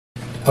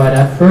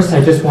But first,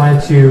 I just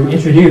wanted to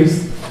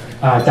introduce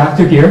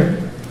Dr. Geer.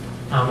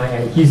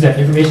 He's an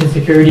information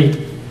security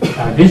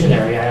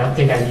visionary. I don't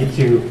think I need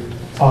to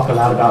talk a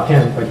lot about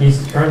him, but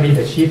he's currently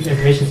the Chief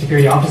Information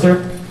Security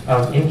Officer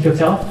of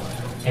In-Q-Tel.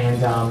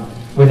 And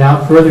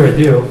without further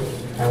ado,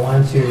 I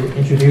wanted to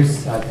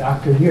introduce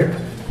Dr. Geer.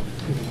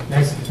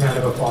 Nice round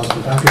of applause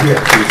for Dr.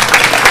 Geer, please.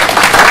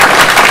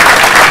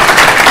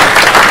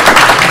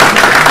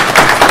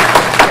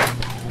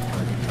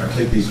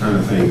 I take these kind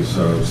of things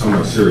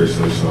somewhat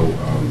seriously,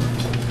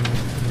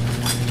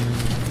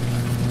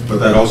 but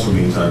that also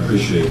means I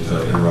appreciate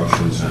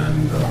interruptions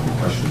and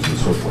questions and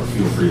so forth.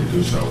 Feel free to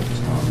do so.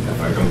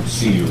 If I don't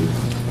see you,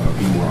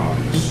 be more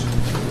obvious.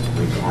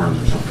 Link the arms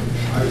or something.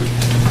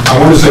 I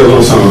want to say a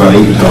little something about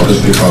In-Q-Tel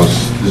just because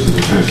this is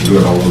a chance to do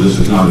it, although this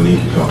is not an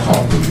In-Q-Tel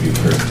talk, let me be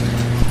clear.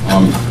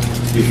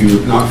 If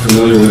you're not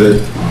familiar with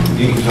it,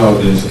 In-Q-Tel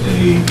is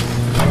a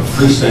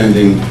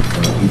freestanding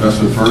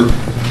investment firm.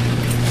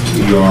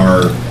 We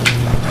are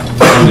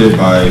funded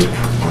by,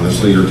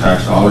 honestly, your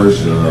tax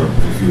dollars.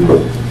 If you're a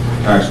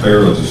taxpayer,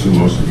 let's assume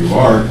most of you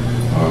are,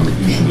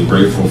 you should be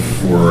grateful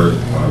for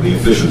the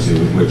efficiency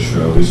with which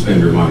we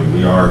spend your money.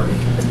 We are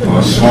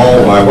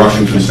small by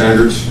Washington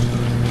standards.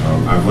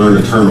 I've learned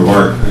a term of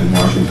art in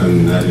Washington,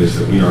 and that is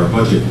that we are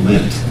budget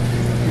lint.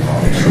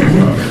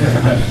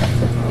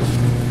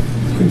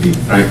 You can be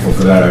thankful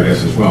for that, I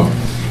guess, as well.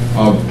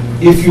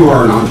 If you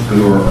are an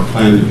entrepreneur or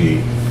plan to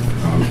be,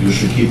 you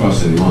should keep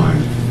us in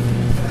mind.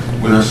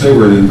 When I say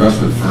we're an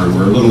investment firm,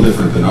 we're a little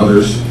different than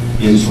others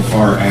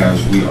insofar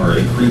as we are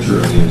a creature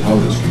of the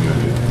intelligence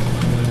community.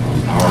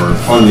 Our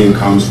funding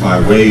comes by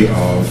way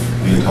of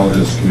the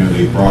intelligence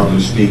community, broadly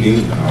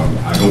speaking.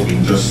 I don't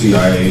mean just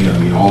CIA, I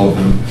mean all of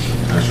them.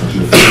 National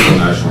Geophysical,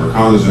 National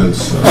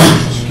Reconnaissance,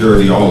 National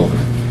Security, all of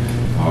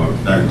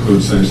them. That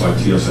includes things like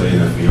TSA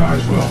and FBI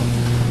as well.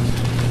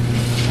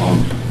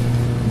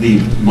 The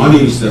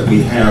monies that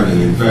we have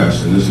and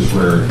invest, and this is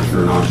where if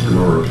you're an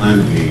entrepreneur or plan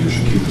to be, you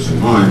should keep this in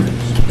mind,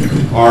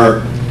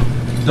 are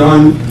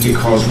done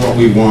because what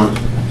we want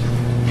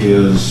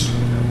is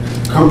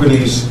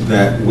companies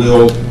that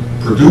will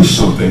produce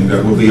something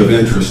that will be of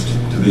interest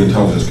to the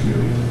intelligence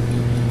community.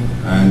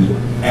 And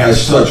as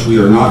such, we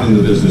are not in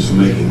the business of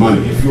making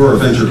money. If you're a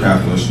venture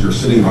capitalist, you're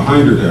sitting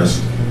behind your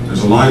desk,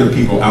 there's a line of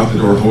people out the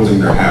door holding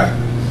their hat,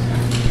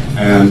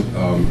 and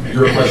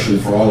your question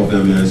for all of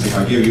them is, if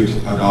I give you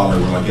 $1,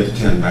 will I get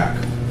 10 back?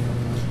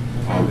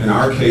 In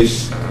our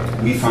case,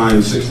 we find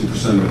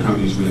 60% of the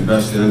companies we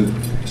invest in,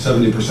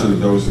 70% of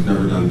those have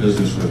never done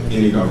business with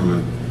any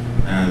government,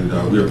 and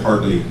we are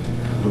partly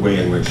the way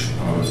in which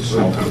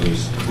small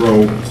companies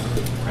grow,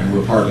 and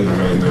we're partly the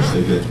way in which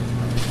they get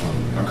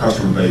a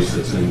customer base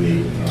that's in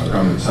the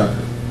government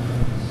sector.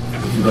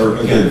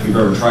 If you've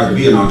ever tried to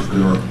be an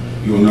entrepreneur,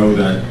 you'll know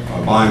that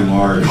by and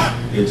large,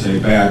 it's a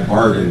bad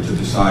bargain to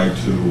decide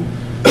to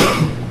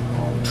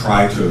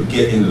try to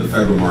get into the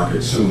federal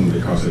market soon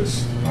because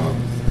it's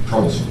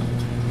troublesome.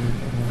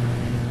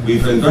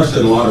 We've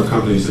invested in a lot of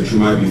companies that you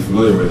might be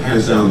familiar with.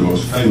 Hands down, the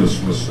most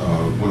famous was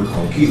one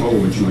called Keyhole,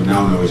 which you would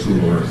now know as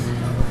Google Earth,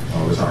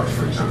 was ours,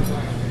 for example.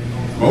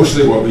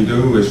 Mostly what we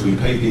do is we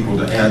pay people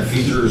to add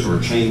features or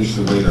change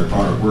the way their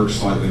product works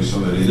slightly so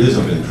that it is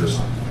of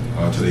interest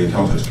to the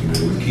intelligence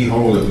community. With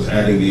Keyhole, it was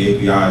adding the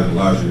API that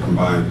allows you to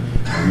combine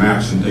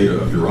maps and data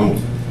of your own,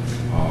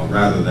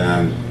 rather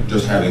than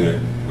just having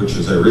it, which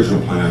is the original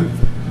plan,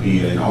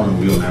 be an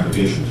automobile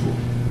navigation tool.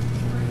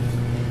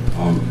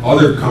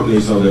 Other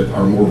companies, though, that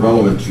are more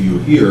relevant to you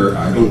here,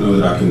 I don't know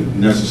that I can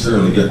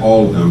necessarily get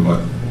all of them,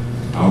 but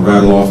I'll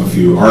rattle off a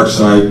few.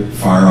 ArcSight,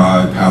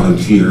 FireEye,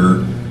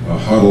 Palantir,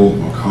 Huddle,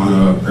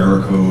 Mocana,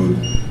 Barricode,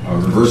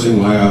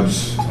 Reversing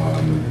Labs.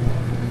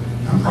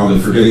 I'm probably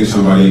forgetting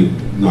somebody,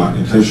 not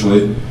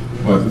intentionally,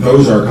 but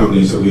those are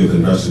companies that we have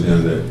invested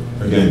in that,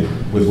 again,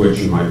 with which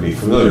you might be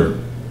familiar.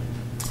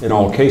 In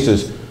all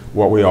cases,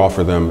 what we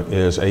offer them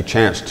is a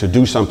chance to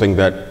do something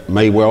that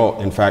may well,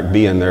 in fact,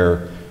 be in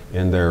their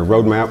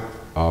roadmap,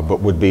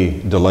 but would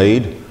be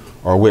delayed,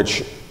 or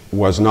which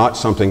was not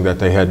something that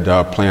they had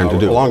planned to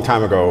do. A long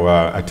time ago,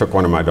 I took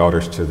one of my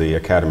daughters to the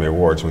Academy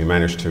Awards, and we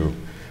managed to,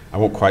 I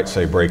won't quite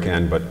say break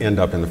in, but end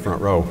up in the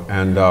front row.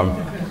 And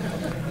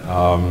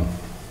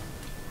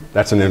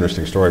that's an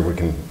interesting story. We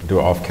can do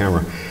it off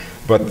camera.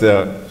 But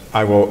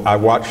I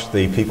watched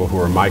the people who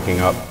are miking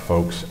up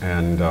folks,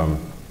 and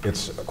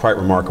it's quite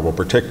remarkable,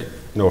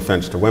 no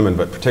offense to women,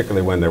 but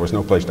particularly when there was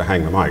no place to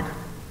hang the mic.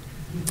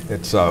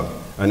 It's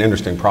an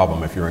interesting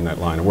problem if you're in that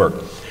line of work.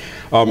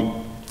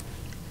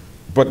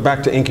 But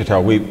back to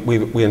In-Q-Tel,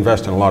 we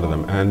invest in a lot of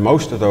them, and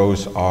most of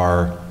those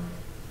are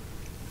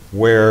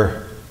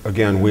where,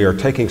 again, we are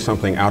taking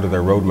something out of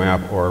their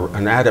roadmap or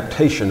an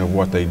adaptation of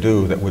what they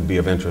do that would be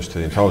of interest to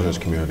the intelligence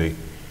community.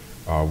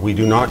 We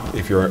do not,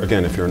 if you're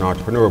an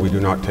entrepreneur, we do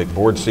not take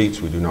board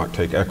seats, we do not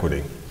take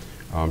equity.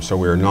 So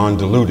we are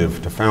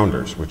non-dilutive to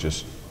founders, which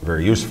is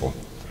very useful.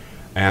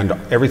 And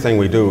everything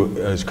we do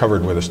is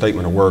covered with a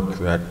statement of work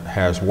that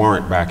has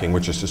warrant backing,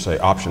 which is to say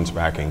options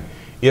backing,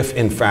 If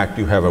in fact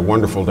you have a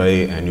wonderful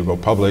day and you go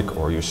public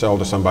or you sell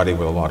to somebody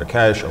with a lot of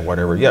cash or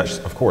whatever, yes,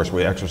 of course,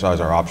 we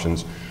exercise our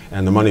options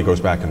and the money goes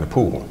back in the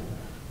pool,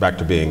 back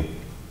to being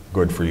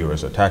good for you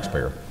as a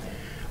taxpayer.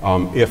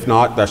 If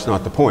not, that's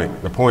not the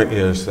point. The point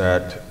is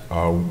that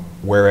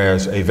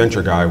whereas a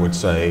venture guy would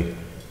say,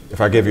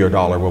 if I give you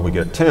 $1, will we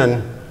get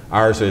 10?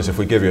 Ours is, if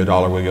we give you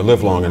 $1, will you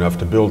live long enough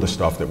to build the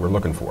stuff that we're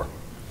looking for?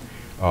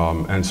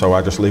 And so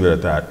I just leave it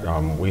at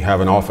that. We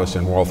have an office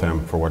in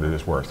Waltham for what it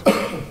is worth.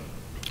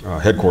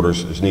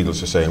 Headquarters is needless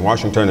to say in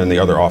Washington, and the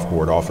other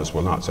off-board office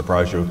will not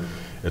surprise you.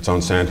 It's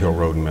on Sand Hill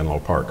Road in Menlo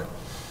Park.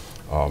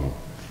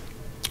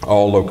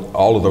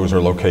 All of those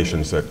are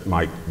locations that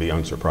might be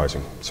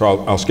unsurprising.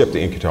 So I'll skip the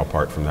In-Q-Tel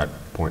part from that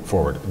point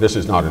forward. This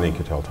is not an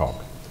In-Q-Tel talk.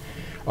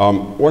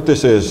 What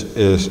this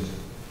is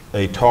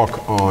a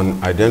talk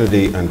on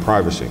identity and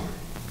privacy,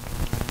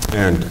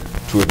 and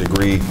to a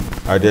degree,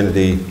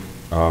 identity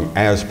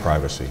as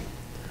privacy.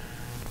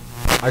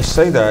 I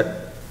say that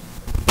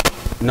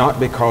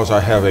not because I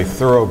have a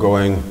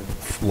thoroughgoing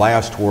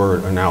last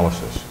word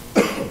analysis,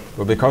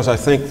 but because I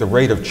think the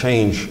rate of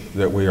change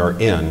that we are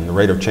in, the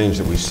rate of change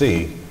that we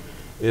see,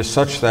 is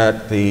such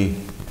that the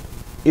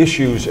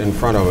issues in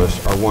front of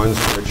us are ones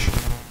which,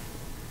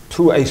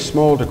 to a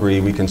small degree,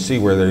 we can see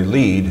where they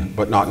lead,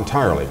 but not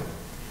entirely.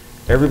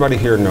 Everybody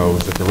here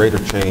knows that the rate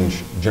of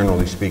change,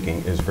 generally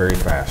speaking, is very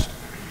fast,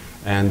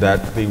 and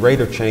that the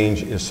rate of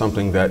change is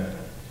something that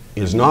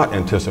is not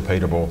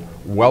anticipatable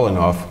well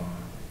enough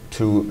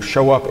to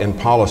show up in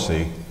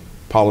policy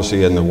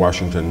in the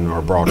Washington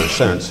or broader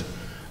sense,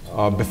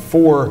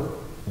 before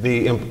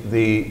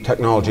the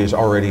technology is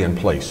already in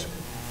place.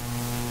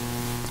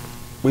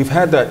 We've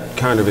had that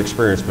kind of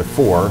experience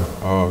before.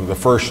 The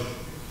first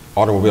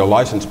automobile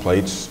license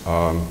plates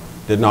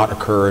did not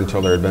occur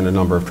until there had been a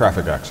number of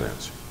traffic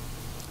accidents.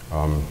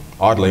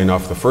 Oddly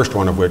enough, the first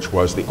one of which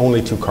was the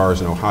only two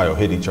cars in Ohio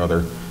hit each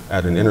other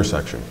at an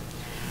intersection.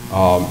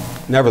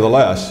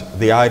 Nevertheless,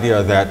 the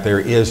idea that there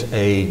is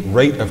a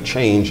rate of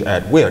change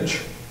at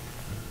which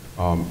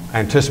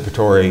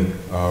anticipatory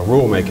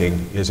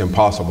rulemaking is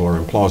impossible or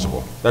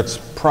implausible. That's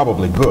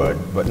probably good,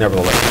 but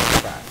nevertheless it's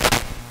a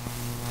fact.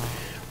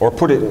 Or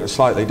put it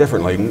slightly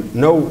differently,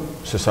 no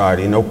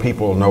society, no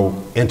people,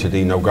 no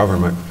entity, no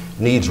government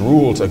needs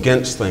rules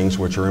against things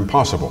which are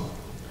impossible.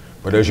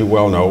 But as you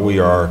well know, we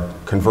are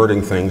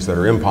converting things that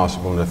are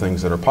impossible into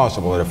things that are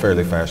possible at a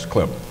fairly fast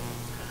clip.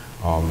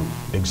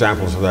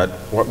 Examples of that,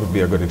 what would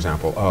be a good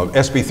example?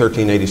 SB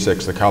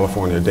 1386, the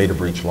California data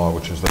breach law,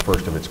 which is the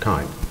first of its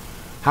kind.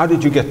 How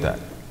did you get that?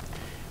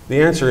 The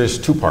answer is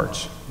two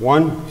parts.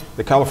 One,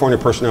 the California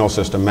personnel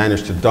system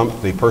managed to dump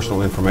the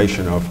personal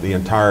information of the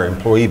entire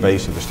employee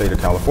base of the state of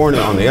California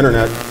on the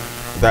internet.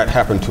 That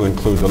happened to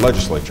include the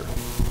legislature.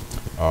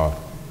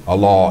 A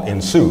law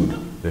ensued.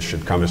 This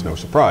should come as no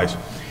surprise.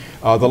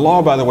 The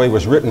law, by the way,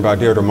 was written by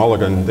Deirdre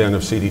Mulligan, then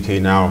of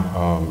CDT,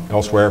 now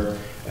elsewhere.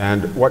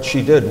 And what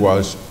she did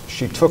was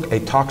she took a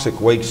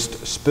toxic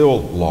waste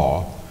spill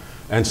law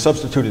and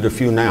substituted a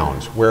few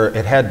nouns, where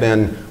it had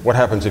been what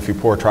happens if you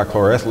pour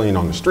trichloroethylene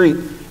on the street,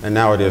 and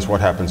now it is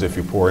what happens if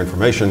you pour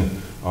information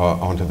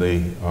onto the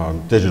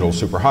digital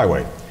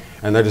superhighway.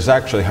 And that is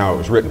actually how it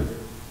was written.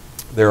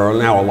 There are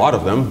now a lot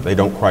of them. They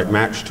don't quite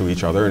match to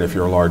each other, and if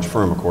you're a large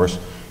firm, of course,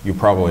 you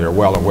probably are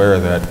well aware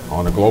that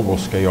on a global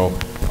scale,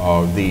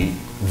 the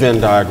Venn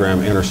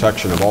diagram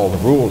intersection of all the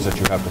rules that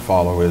you have to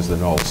follow is the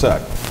null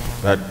set.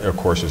 That, of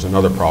course, is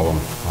another problem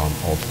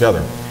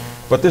altogether.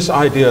 But this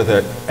idea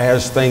that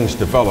as things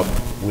develop,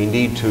 we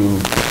need to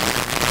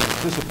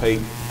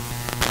anticipate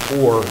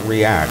or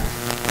react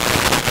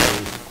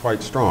is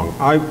quite strong.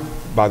 I,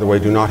 by the way,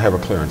 do not have a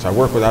clearance. I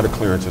work without a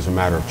clearance as a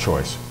matter of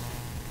choice.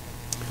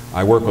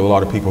 I work with a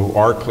lot of people who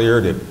are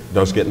cleared. It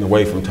does get in the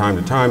way from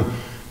time to time,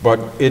 but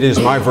it is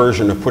my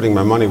version of putting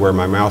my money where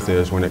my mouth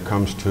is when it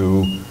comes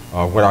to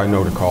what I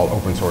know to call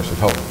open source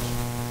intelligence.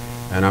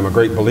 And I'm a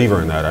great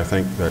believer in that. I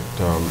think that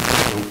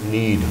you don't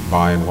need,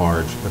 by and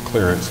large, the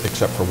clearance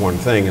except for one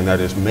thing, and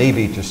that is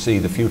maybe to see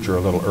the future a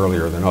little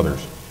earlier than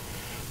others.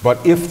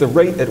 But if the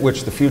rate at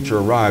which the future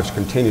arrives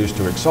continues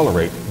to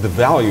accelerate, the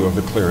value of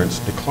the clearance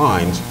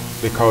declines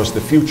because the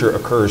future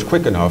occurs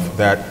quick enough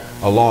that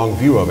a long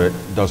view of it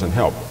doesn't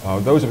help.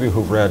 Those of you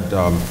who've read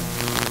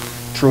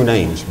True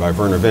Names by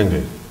Werner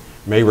Wenge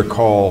may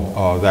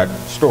recall that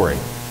story,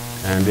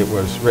 and it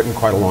was written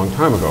quite a long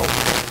time ago,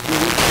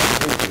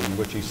 in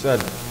which he said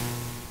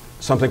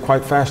something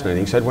quite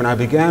fascinating. He said, when I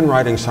began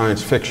writing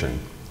science fiction,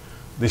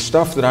 the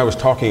stuff that I was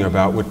talking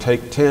about would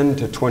take 10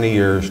 to 20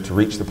 years to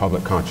reach the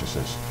public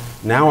consciousness.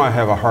 Now I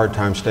have a hard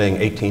time staying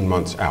 18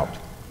 months out.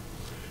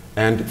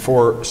 And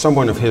for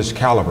someone of his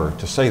caliber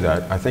to say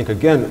that, I think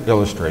again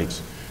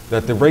illustrates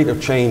that the rate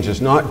of change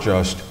is not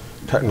just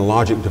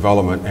technologic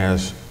development,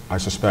 as I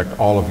suspect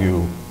all of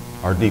you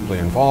are deeply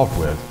involved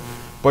with,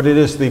 but it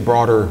is the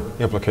broader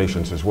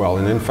implications as well.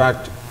 And in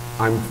fact,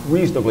 I'm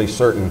reasonably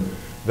certain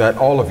that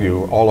all of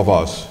you, all of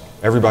us,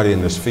 everybody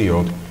in this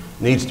field,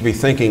 needs to be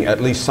thinking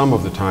at least some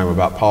of the time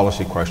about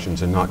policy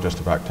questions and not just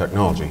about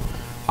technology.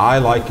 I,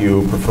 like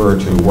you, prefer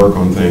to work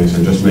on things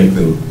and just make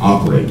them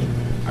operate.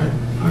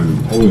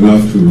 I'm old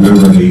enough to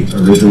remember the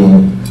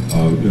original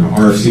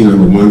RFC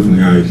 #1 from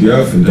the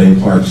IETF and Dane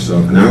Clark's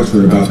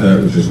pronouncement about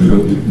that, which is we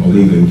don't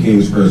believe in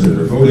kings, president,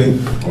 or voting.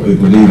 What we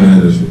believe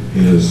in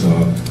is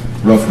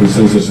rough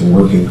consensus and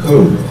working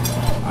code.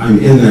 I'm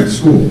in that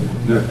school.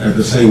 At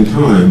the same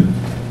time,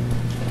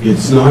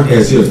 it's not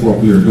as if what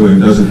we are doing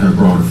doesn't have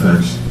broad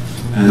effects.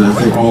 And I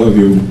think all of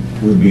you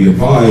would be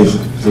advised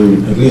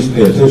to at least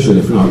pay attention,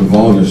 if not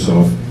involve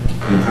yourself,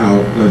 in how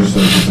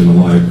legislatures and the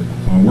like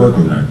work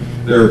on that.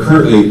 There are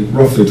currently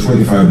roughly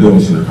 25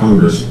 bills in the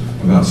Congress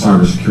about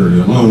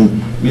cybersecurity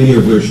alone, many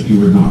of which you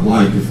would not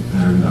like,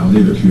 and I'll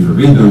leave it to you to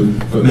read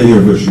them, but many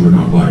of which you would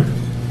not like.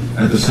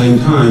 At the same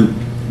time,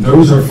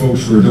 those are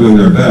folks who are doing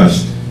their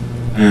best,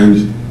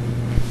 and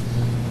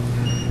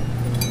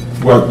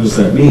what does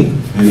that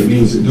mean? And it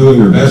means that doing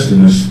your best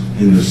in this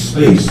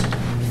space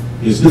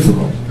is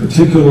difficult,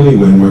 particularly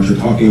when what you're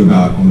talking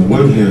about, on the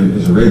one hand,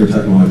 is a rate of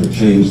technological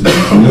change that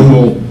is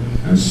nimble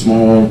and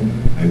small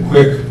and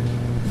quick,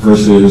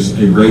 versus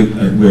a rate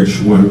at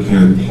which one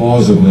can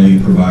plausibly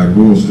provide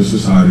rules to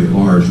society at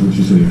large, which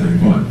is anything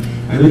but.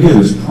 And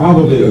again, it's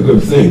probably a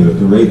good thing that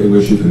the rate at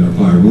which you can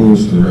apply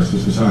rules to the rest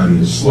of society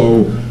is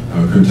slow,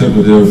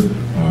 contemplative,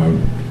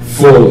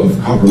 full of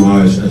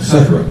compromise,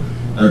 etc.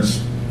 That's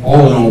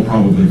all in all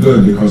probably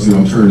good, because the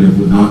alternative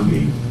would not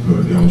be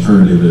good. The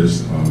alternative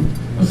is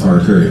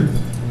authoritarian.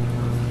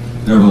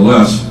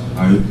 Nevertheless,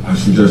 I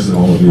suggest that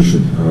all of you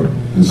should,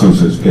 in some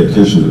sense, pay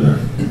attention to that.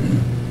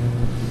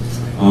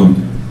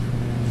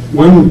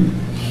 When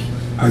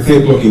I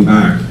think looking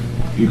back,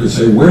 you could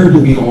say, where do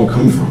we all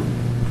come from?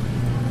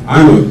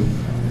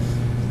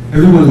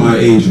 Everyone my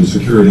age in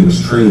security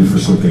was trained for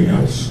something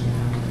else.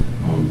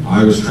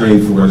 I was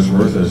trained, for what it's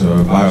worth, as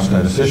a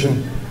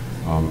biostatistician.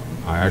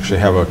 I actually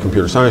have a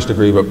computer science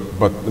degree,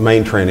 but the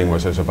main training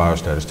was as a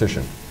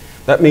biostatistician.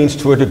 That means,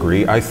 to a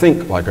degree, I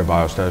think like a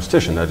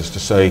biostatistician. That is to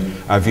say,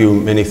 I view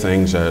many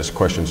things as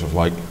questions of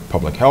like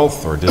public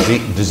health or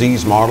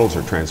disease models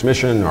or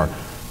transmission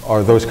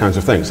or those kinds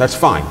of things. That's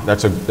fine.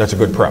 That's a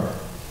good prep.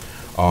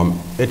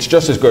 It's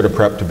just as good a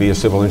prep to be a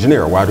civil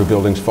engineer. Why do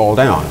buildings fall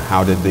down?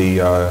 How did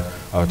the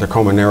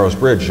Tacoma Narrows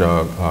Bridge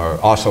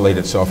oscillate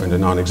itself into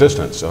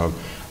non-existence?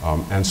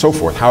 And so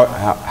forth.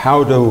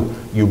 How do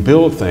you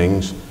build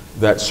things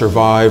that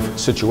survive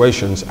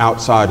situations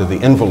outside of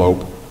the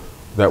envelope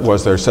that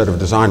was their set of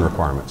design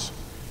requirements?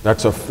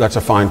 That's a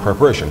fine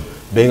preparation.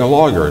 Being a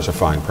lawyer is a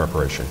fine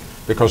preparation,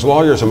 because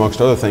lawyers, amongst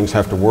other things,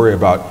 have to worry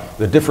about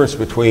the difference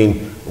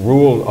between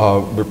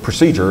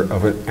procedure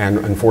and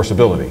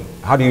enforceability.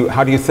 How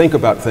do you think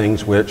about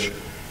things which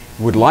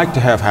you would like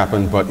to have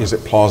happen, but is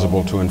it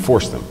plausible to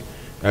enforce them?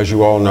 As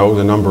you all know,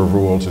 the number of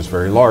rules is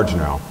very large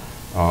now.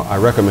 I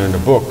recommend a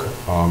book,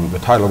 the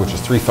title of which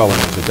is 3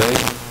 Felonies a Day,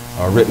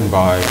 written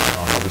by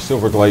Harvey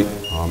Silverglate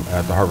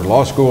at the Harvard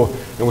Law School,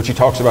 in which he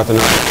talks about the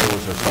number of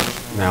rules are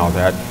such now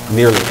that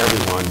nearly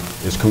everyone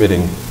is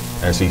committing,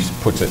 as he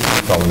puts it,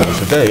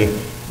 felonies a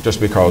day, just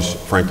because,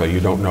 frankly, you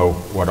don't know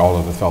what all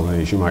of the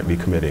felonies you might be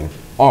committing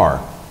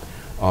are.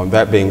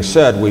 That being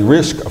said, we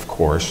risk, of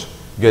course,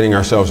 getting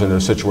ourselves into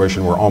a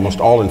situation where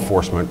almost all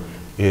enforcement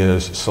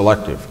is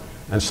selective.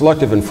 And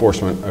selective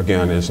enforcement,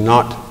 again, is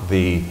not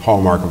the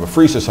hallmark of a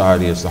free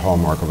society, it's the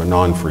hallmark of a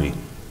non-free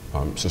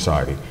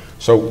society.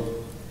 So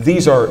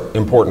these are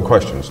important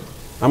questions.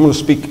 I'm going to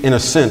speak, in a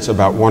sense,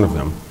 about one of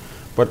them,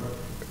 but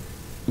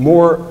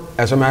more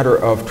as a matter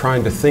of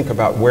trying to think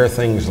about where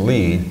things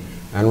lead,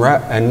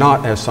 and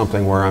not as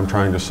something where I'm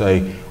trying to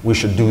say we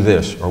should do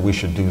this, or we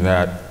should do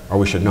that, or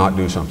we should not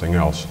do something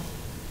else.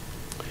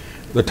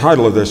 The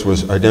title of this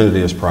was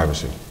Identity as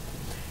Privacy.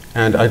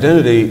 And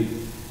identity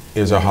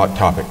is a hot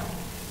topic.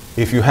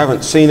 If you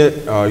haven't seen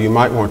it, you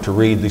might want to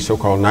read the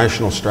so-called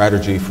National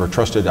Strategy for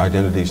Trusted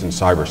Identities in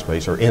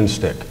Cyberspace, or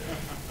NSTIC.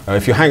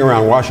 If you hang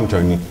around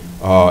Washington,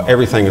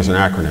 everything is an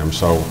acronym,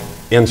 so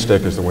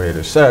NSTIC is the way it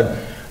is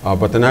said,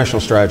 but the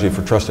National Strategy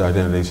for Trusted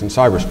Identities in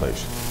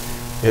Cyberspace.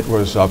 It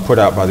was put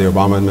out by the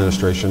Obama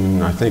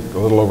administration, I think, a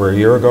little over a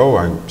year ago.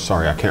 I'm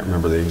sorry, I can't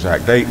remember the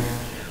exact date,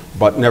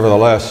 but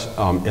nevertheless,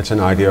 it's an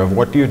idea of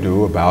what do you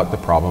do about the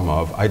problem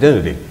of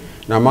identity.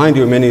 Now, mind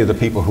you, many of the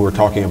people who are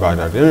talking about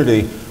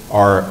identity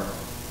are,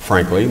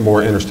 frankly,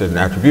 more interested in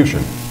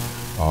attribution.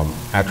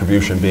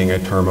 Attribution being a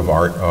term of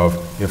art of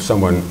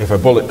if a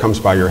bullet comes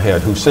by your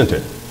head, who sent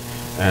it?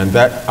 And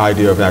that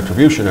idea of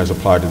attribution as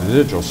applied to the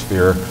digital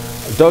sphere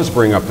does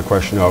bring up the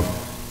question of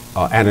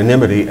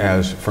anonymity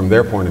as, from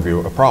their point of view,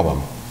 a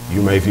problem.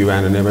 You may view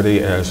anonymity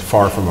as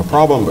far from a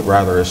problem, but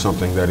rather as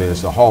something that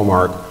is the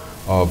hallmark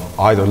of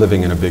either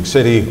living in a big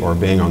city or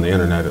being on the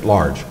internet at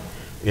large.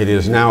 It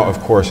is now, of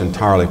course,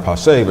 entirely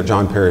passé, but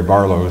John Perry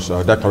Barlow's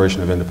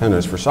Declaration of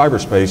Independence for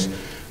Cyberspace,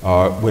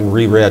 when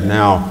reread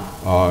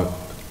now,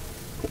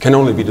 can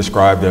only be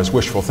described as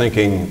wishful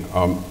thinking,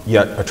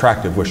 yet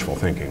attractive wishful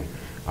thinking.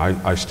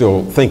 I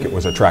still think it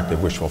was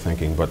attractive wishful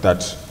thinking, but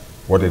that's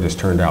what it has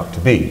turned out to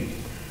be.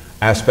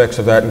 Aspects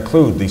of that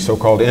include the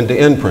so-called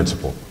end-to-end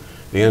principle.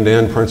 The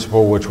end-to-end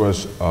principle, which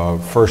was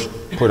first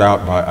put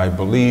out by, I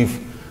believe,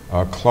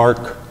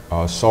 Clark,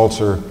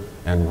 Salzer,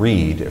 and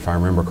read, if I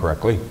remember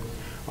correctly.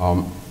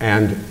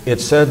 And it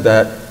said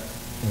that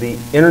the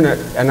internet,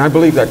 and I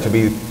believe that to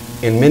be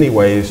in many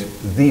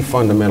ways the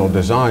fundamental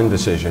design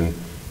decision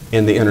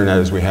in the internet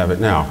as we have it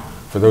now.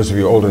 For those of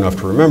you old enough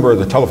to remember,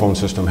 the telephone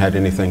system had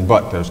anything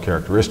but those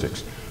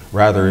characteristics.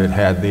 Rather, it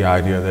had the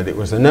idea that it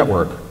was the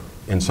network,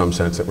 in some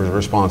sense, that was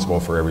responsible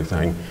for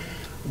everything,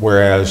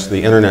 whereas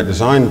the internet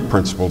design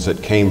principles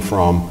that came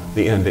from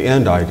the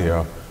end-to-end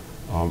idea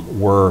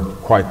were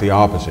quite the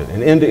opposite.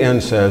 And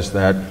end-to-end says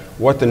that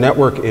what the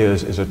network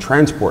is a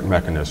transport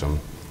mechanism.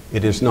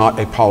 It is not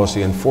a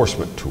policy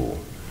enforcement tool.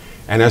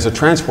 And as a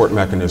transport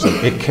mechanism,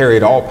 it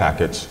carried all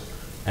packets.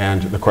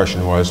 And the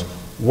question was,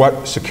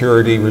 what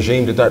security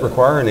regime did that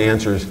require? And the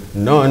answer is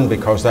none,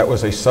 because that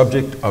was a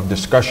subject of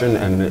discussion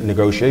and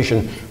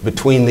negotiation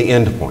between the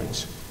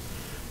endpoints.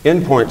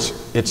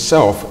 Endpoints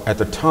itself, at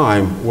the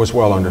time, was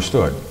well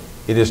understood.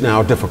 It is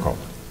now difficult.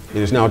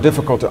 It is now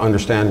difficult to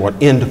understand what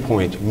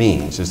endpoint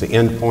means. Is the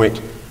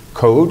endpoint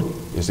code?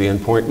 Is the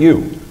endpoint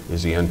you?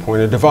 Is the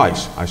endpoint a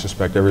device? I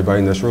suspect everybody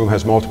in this room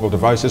has multiple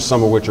devices,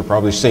 some of which are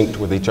probably synced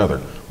with each other.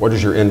 What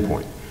is your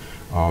endpoint?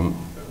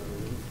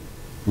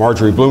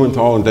 Marjorie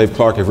Blumenthal and Dave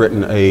Clark have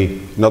written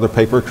another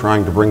paper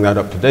trying to bring that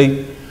up to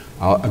date.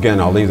 Again,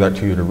 I'll leave that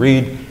to you to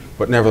read,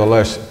 but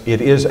nevertheless, it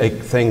is a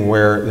thing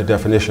where the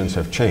definitions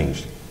have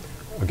changed.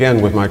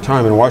 Again, with my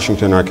time in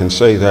Washington, I can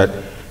say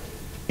that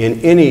in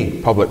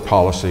any public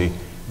policy,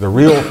 the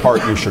real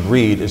part you should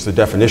read is the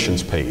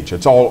definitions page.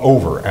 It's all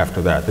over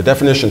after that. The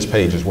definitions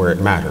page is where it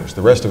matters.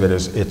 The rest of it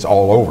is, it's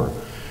all over.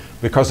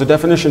 Because the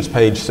definitions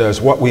page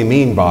says what we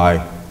mean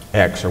by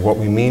X or what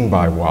we mean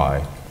by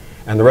Y,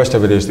 and the rest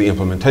of it is the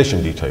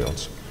implementation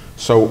details.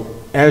 So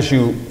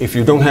if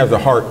you don't have the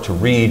heart to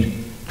read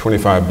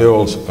 25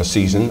 bills a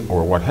season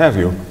or what have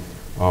you,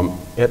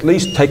 at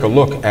least take a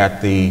look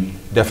at the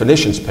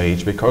definitions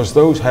page, because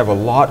those have a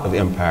lot of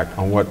impact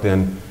on what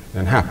then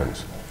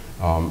happens.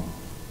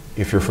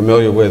 If you're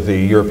familiar with the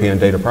European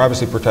Data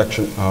Privacy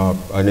Protection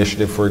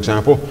Initiative, for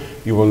example,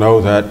 you will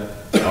know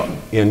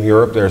that in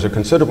Europe there's a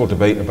considerable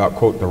debate about,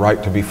 quote, the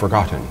right to be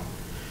forgotten.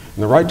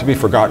 And the right to be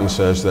forgotten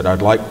says that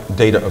I'd like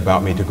data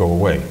about me to go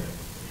away.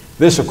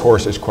 This, of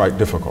course, is quite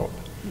difficult.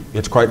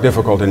 It's quite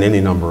difficult in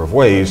any number of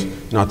ways,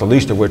 not the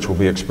least of which will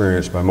be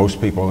experienced by most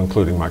people,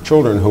 including my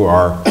children, who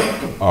are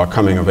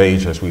coming of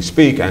age as we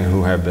speak and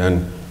who have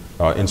been,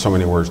 in so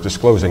many words,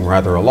 disclosing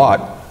rather a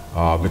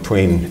lot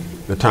between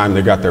the time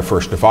they got their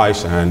first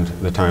device and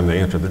the time they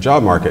entered the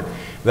job market.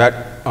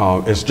 That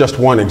is just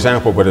one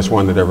example, but it's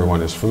one that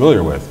everyone is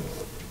familiar with.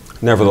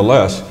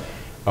 Nevertheless,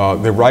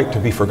 the right to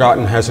be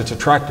forgotten has its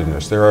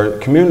attractiveness. There are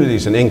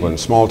communities in England,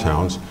 small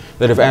towns,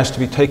 that have asked to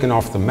be taken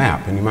off the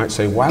map. And you might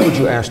say, why would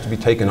you ask to be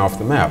taken off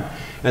the map?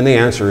 And the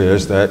answer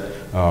is that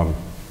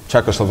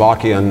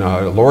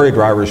Czechoslovakian lorry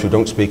drivers who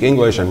don't speak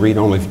English and read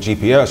only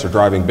GPS are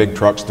driving big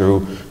trucks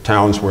through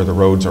towns where the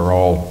roads are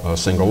all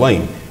single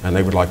lane. And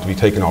they would like to be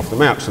taken off the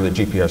map so that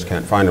GPS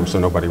can't find them, so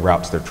nobody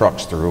routes their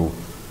trucks through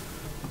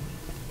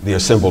the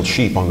assembled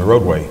sheep on the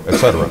roadway,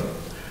 etc.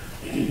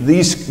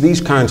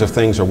 These kinds of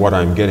things are what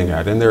I'm getting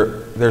at, and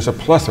there's a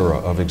plethora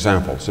of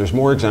examples. There's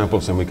more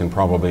examples than we can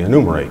probably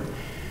enumerate.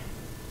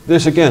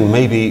 This, again,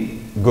 may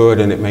be good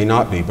and it may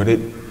not be, but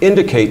it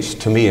indicates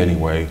to me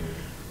anyway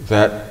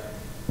that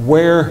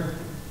where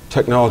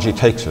technology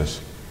takes us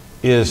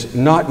is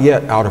not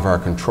yet out of our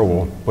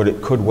control, but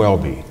it could well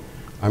be.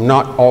 I'm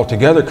not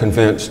altogether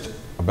convinced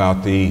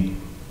about the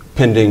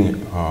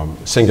pending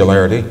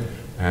singularity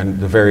and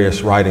the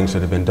various writings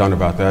that have been done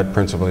about that,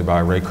 principally by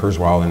Ray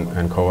Kurzweil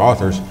and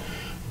co-authors,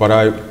 but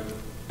I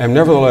am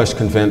nevertheless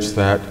convinced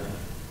that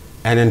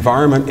an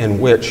environment in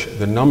which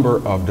the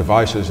number of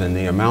devices and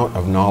the amount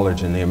of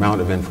knowledge and the amount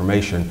of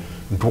information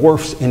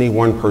dwarfs any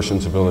one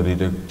person's ability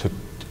to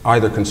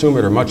either consume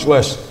it or much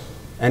less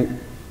and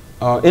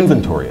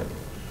inventory it.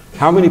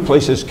 How many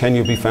places can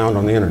you be found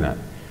on the internet?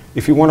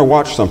 If you want to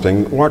watch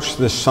something, watch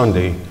this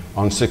Sunday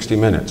on 60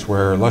 Minutes,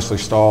 where Leslie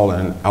Stahl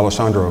and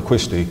Alessandro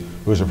Acquisti,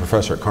 who's a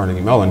professor at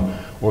Carnegie Mellon,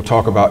 will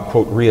talk about,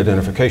 quote,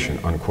 re-identification,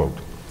 unquote.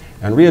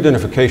 And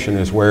re-identification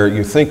is where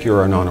you think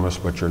you're anonymous,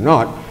 but you're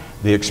not.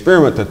 The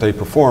experiment that they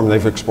perform,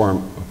 they've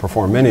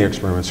performed many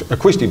experiments.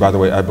 Acquisti, by the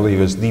way, I believe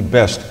is the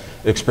best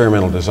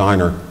experimental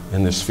designer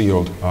in this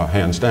field,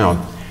 hands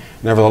down.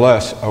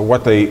 Nevertheless,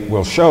 what they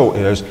will show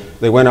is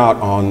they went out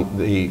on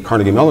the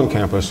Carnegie Mellon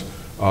campus,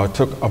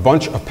 took a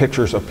bunch of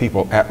pictures of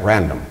people at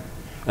random,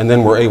 and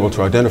then were able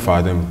to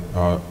identify them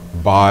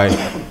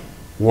by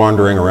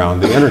wandering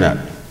around the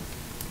internet.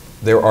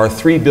 There are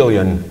 3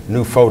 billion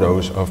new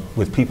photos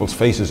with people's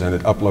faces in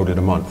it uploaded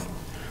a month.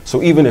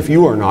 So even if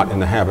you are not in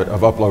the habit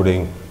of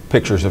uploading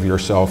pictures of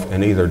yourself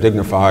in either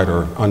dignified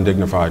or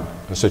undignified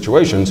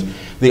situations,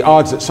 the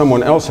odds that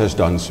someone else has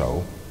done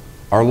so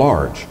are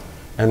large.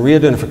 And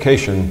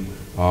re-identification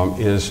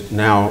is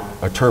now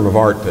a term of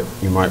art that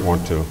you might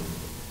want to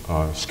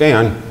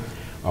scan.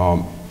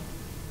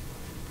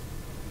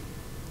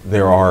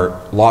 There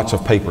are lots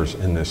of papers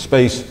in this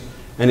space,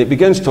 and it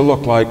begins to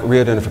look like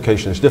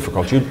re-identification is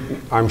difficult. You,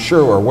 I'm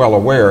sure, are well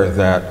aware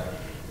that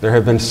There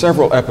have been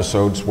several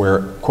episodes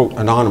where, quote,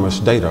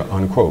 anonymous data,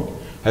 unquote,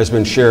 has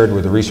been shared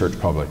with the research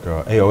public.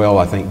 AOL,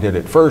 I think, did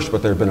it first,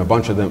 but there have been a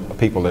bunch of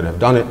people that have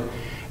done it.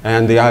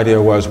 And the idea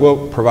was,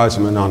 we'll provide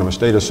some anonymous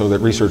data so that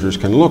researchers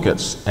can look at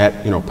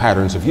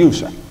patterns of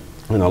use and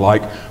the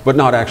like, but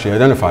not actually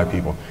identify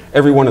people.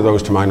 Every one of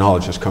those, to my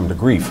knowledge, has come to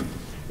grief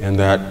in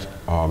that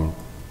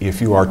if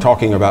you are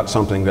talking about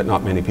something that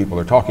not many people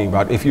are talking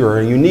about, if you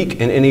are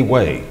unique in any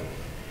way,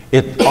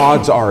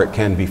 odds are it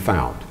can be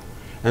found.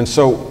 And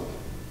so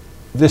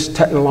this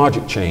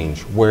technologic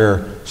change,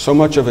 where so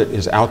much of it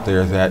is out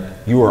there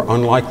that you are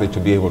unlikely to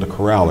be able to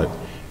corral it,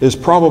 is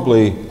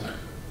probably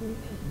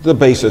the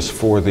basis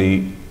for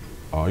the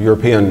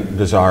European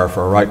desire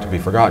for a right to be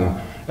forgotten.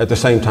 At the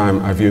same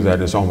time, I view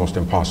that as almost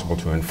impossible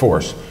to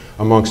enforce.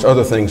 Amongst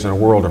other things, in a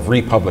world of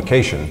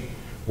republication,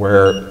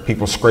 where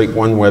people scrape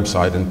one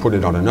website and put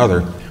it on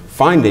another,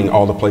 finding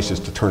all the places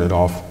to turn it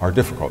off are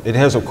difficult. It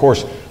has, of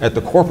course, at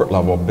the corporate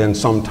level, been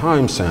some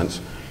time since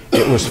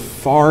it was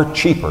far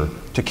cheaper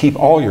to keep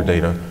all your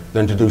data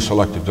than to do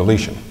selective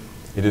deletion.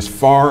 It is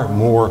far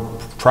more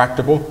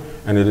tractable,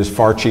 and it is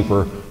far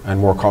cheaper and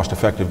more cost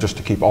effective just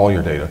to keep all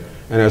your data.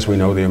 And as we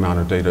know, the amount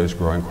of data is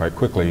growing quite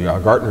quickly.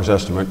 Gartner's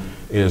estimate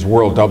is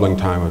world doubling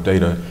time of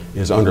data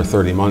is under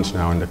 30 months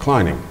now and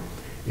declining.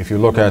 If you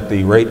look at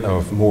the rate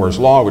of Moore's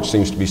law, which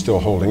seems to be still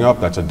holding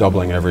up, that's a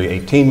doubling every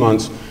 18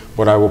 months.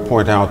 But I will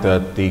point out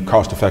that the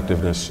cost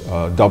effectiveness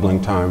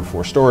doubling time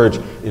for storage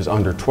is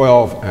under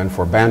 12, and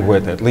for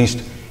bandwidth, at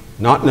least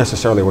not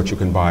necessarily what you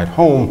can buy at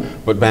home,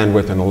 but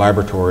bandwidth in a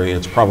laboratory,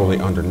 it's probably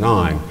under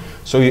 9.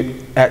 So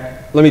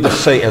let me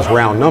just say as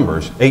round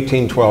numbers,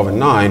 18, 12, and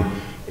 9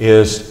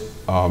 is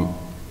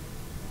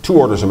 2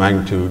 orders of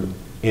magnitude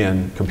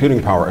in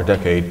computing power a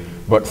decade,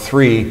 but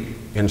 3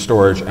 in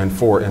storage and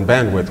 4 in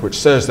bandwidth, which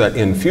says that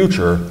in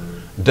future,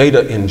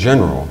 data in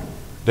general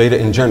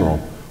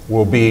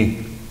will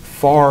be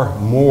far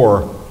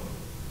more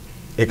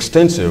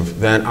extensive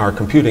than our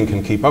computing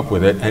can keep up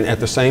with it, and at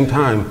the same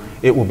time,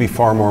 it will be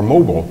far more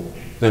mobile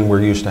than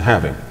we're used to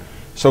having.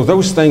 So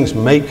those things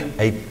make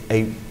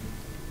a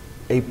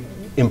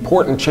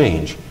important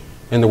change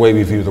in the way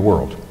we view the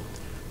world.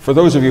 For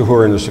those of you who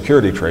are in the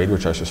security trade,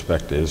 which I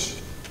suspect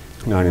is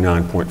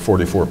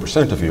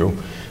 99.44% of you,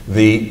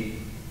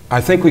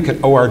 I think we can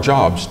owe our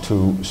jobs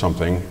to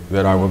something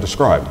that I will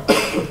describe.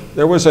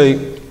 There was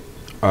a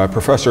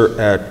professor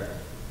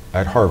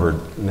at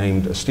Harvard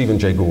named Stephen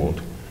Jay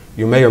Gould.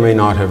 You may or may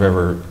not have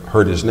ever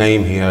heard his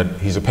name.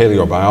 He's a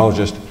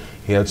paleobiologist.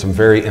 He had some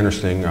very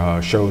interesting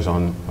shows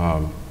on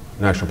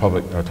National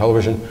Public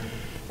Television.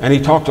 And he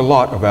talked a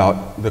lot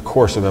about the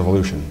course of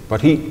evolution.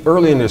 But he,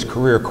 early in his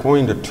career,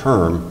 coined a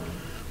term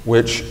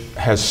which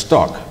has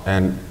stuck.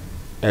 And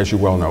as you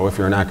well know, if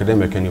you're an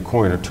academic and you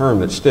coin a term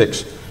that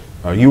sticks,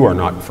 you are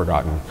not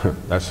forgotten.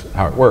 That's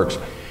how it works.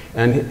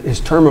 And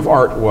his term of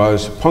art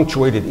was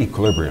punctuated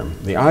equilibrium.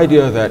 The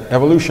idea that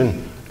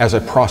evolution as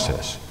a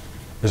process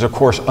is, of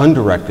course,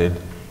 undirected.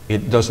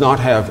 It does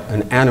not have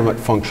an animate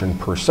function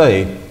per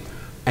se.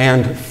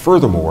 And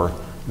furthermore,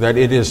 that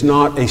it is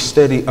not a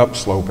steady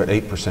upslope at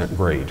 8%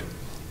 grade.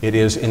 It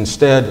is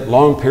instead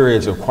long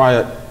periods of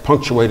quiet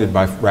punctuated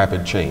by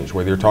rapid change,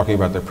 whether you're talking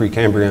about the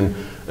Precambrian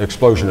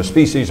explosion of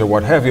species or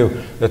what have you,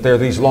 that there are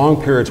these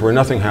long periods where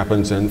nothing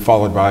happens and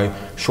followed by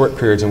short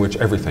periods in which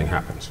everything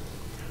happens.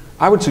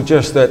 I would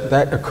suggest that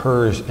that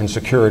occurs in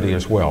security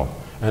as well.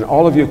 And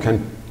all of you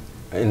can,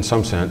 in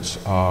some sense,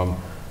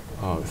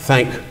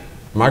 thank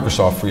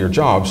Microsoft for your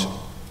jobs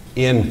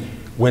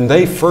when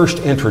they first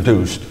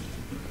introduced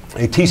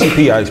a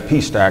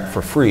TCP/IP stack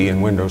for free in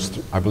Windows,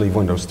 I believe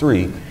Windows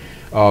 3.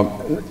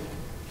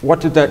 What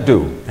did that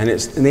do? And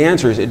the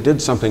answer is it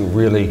did something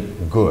really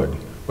good,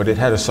 but it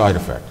had a side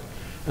effect.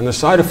 And the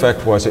side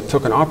effect was it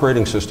took an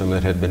operating system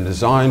that had been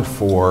designed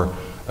for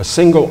a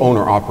single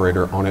owner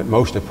operator on at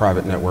most a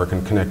private network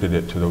and connected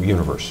it to the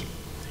universe.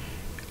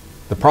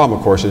 The problem,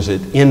 of course, is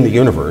that in the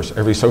universe,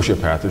 every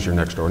sociopath is your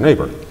next door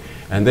neighbor.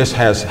 And this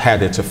has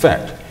had its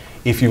effect.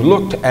 If you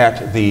looked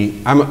at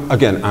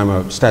I'm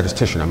a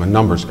statistician, I'm a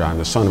numbers guy, I'm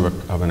the son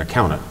of an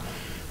accountant.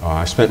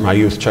 I spent my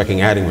youth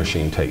checking adding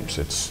machine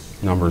tapes.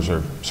 Numbers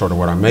are sort of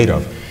what I'm made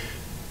of.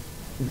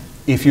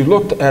 If you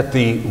looked at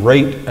the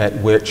rate at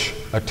which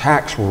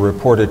attacks were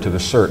reported to the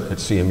CERT at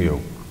CMU,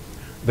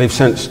 they've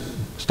since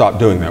stopped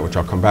doing that, which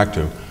I'll come back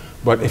to.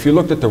 But if you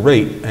looked at the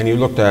rate and you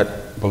looked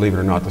at, believe it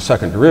or not, the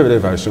second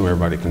derivative, I assume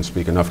everybody can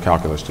speak enough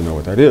calculus to know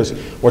what that is,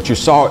 what you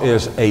saw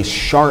is a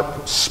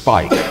sharp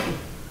spike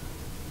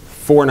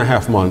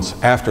 4.5 months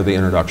after the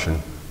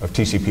introduction of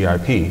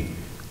TCP/IP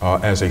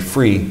as a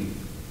free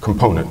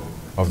component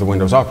of the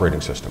Windows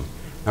operating system.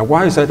 Now,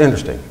 why is that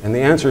interesting? And the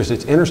answer is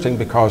it's interesting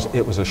because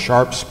it was a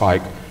sharp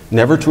spike,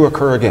 never to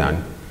occur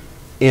again,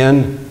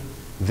 in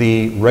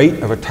the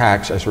rate of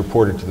attacks as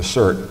reported to the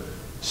CERT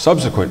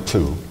subsequent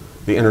to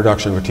the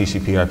introduction of a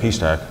TCP/IP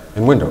stack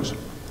in Windows.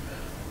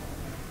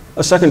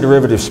 A second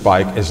derivative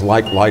spike is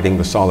like lighting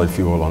the solid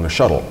fuel on a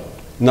shuttle.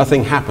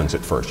 Nothing happens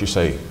at first. You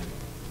say,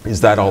 is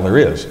that all there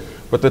is?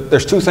 But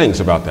there's two things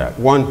about that.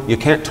 One, you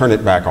can't turn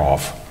it back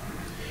off.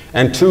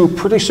 And two,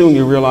 pretty soon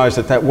you realize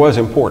that that was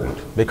important,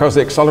 because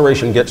the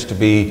acceleration gets to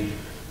be,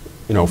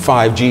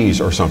 5 Gs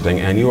or something,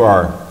 and you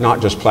are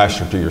not just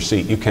plastered to your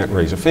seat, you can't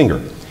raise a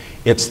finger.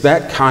 It's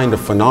that kind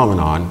of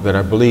phenomenon that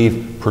I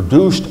believe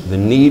produced the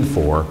need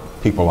for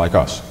people like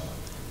us.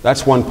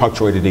 That's one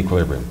punctuated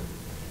equilibrium.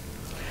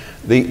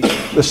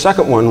 The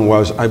second one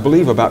was, I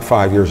believe, about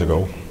 5 years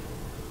ago,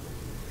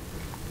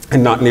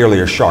 and not nearly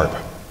as sharp.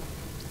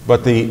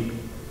 But the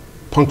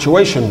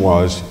punctuation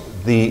was,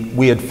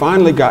 we had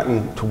finally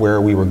gotten to where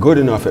we were good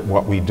enough at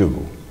what we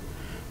do,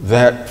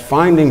 that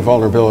finding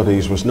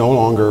vulnerabilities was no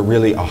longer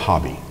really a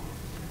hobby.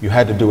 You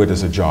had to do it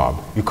as a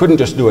job. You couldn't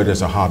just do it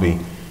as a hobby.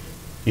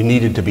 You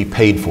needed to be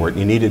paid for it.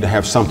 You needed to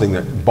have something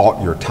that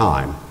bought your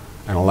time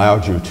and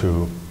allowed you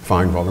to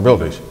find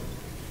vulnerabilities.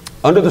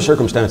 Under the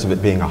circumstance of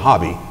it being a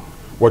hobby,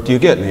 what do you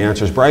get? And the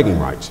answer is bragging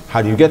rights.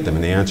 How do you get them?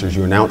 And the answer is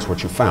you announce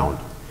what you found.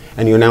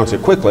 And you announce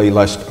it quickly,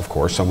 lest, of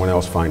course, someone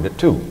else find it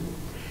too.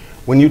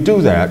 When you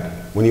do that,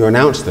 when you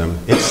announce them,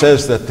 it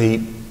says that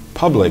the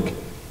public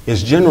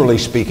is, generally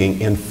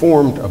speaking,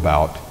 informed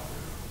about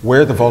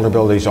where the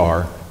vulnerabilities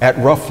are at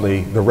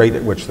roughly the rate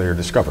at which they are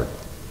discovered.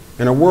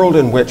 In a world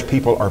in which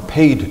people are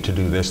paid to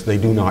do this, they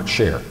do not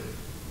share.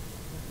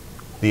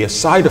 The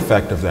side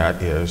effect of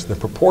that is the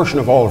proportion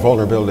of all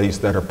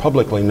vulnerabilities that are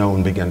publicly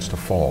known begins to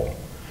fall.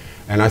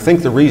 And I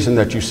think the reason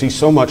that you see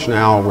so much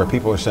now where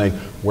people are saying,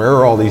 where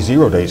are all these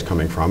 0 days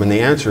coming from? And the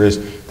answer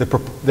is,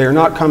 they're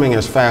not coming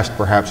as fast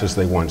perhaps as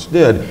they once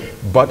did,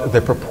 but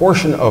the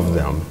proportion of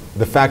them,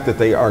 the fact that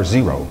they are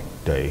 0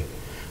 day,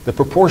 the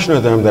proportion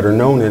of them that are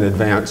known in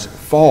advance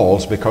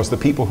falls because the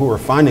people who are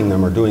finding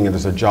them are doing it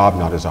as a job,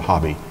 not as a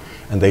hobby,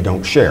 and they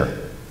don't share.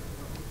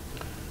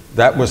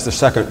 That was the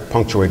second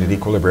punctuated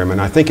equilibrium,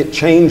 and I think it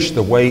changed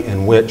the way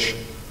in which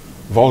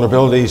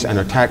vulnerabilities and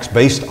attacks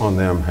based on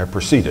them have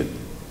proceeded.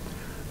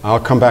 I'll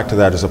come back to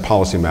that as a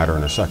policy matter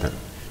in a second.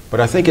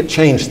 But I think it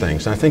changed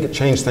things, and I think it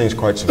changed things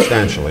quite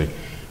substantially,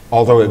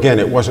 although again,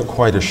 it wasn't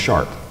quite as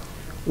sharp.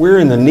 We're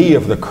in the knee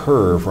of the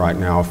curve right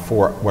now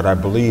for what I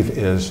believe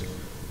is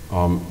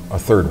a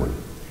third one,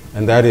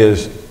 and that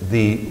is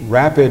the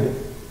rapid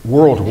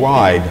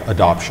worldwide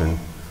adoption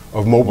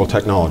of mobile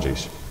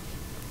technologies.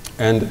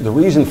 And the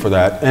reason for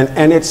that,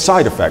 and its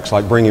side effects,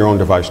 like bring your own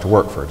device to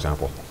work, for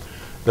example.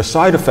 The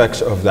side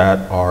effects of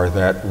that are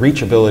that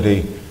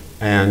reachability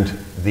and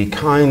the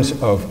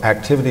kinds of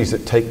activities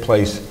that take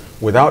place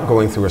without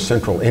going through a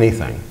central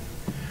anything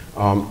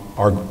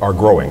are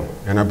growing.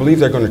 And I believe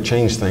they're going to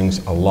change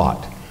things a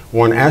lot.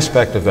 One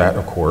aspect of that,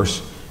 of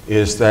course,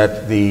 is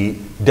that the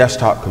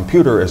desktop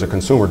computer as a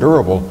consumer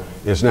durable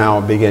is now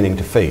beginning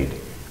to fade.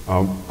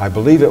 I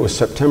believe it was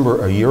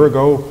September a year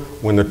ago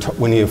when,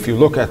 if you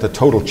look at the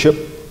total chip,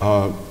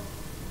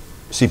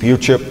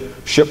 CPU chip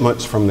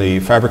shipments from the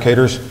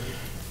fabricators,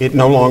 it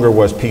no longer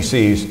was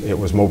PCs, it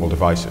was mobile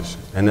devices.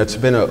 And it's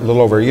been a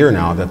little over a year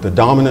now that the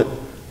dominant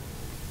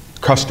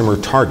customer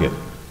target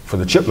for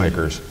the chip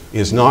makers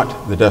is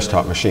not the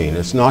desktop machine.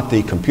 It's not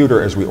the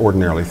computer as we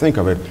ordinarily think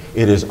of it,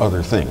 it is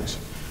other things.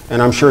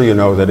 And I'm sure you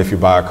know that if you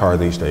buy a car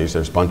these days,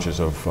 there's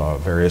bunches of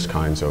various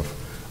kinds of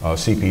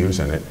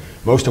CPUs in it,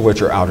 most of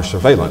which are out of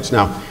surveillance.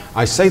 Now,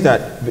 I say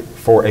that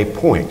for a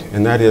point,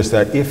 and that is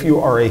that if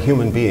you are a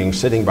human being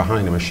sitting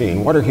behind a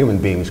machine, what are human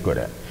beings good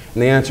at?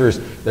 And the answer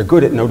is they're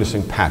good at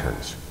noticing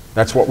patterns.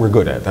 That's what we're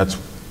good at. That's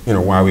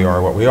why we are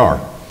what we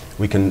are.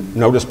 We can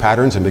notice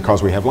patterns, and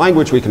because we have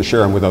language, we can share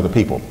them with other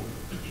people.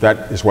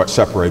 That is what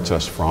separates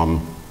us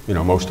from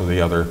most of the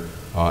other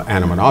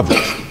animate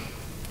objects.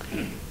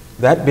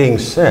 That being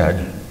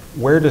said,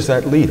 where does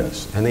that lead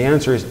us? And the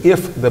answer is,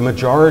 if the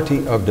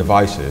majority of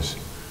devices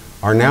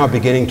are now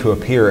beginning to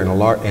appear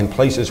in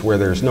places where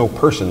there's no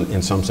person,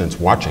 in some sense,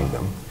 watching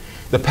them,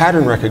 the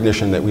pattern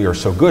recognition that we are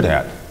so good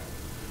at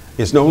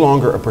is no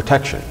longer a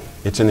protection,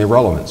 it's an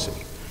irrelevancy.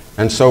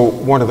 And so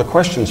one of the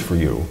questions for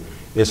you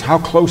is, how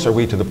close are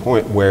we to the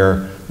point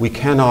where we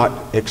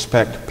cannot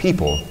expect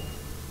people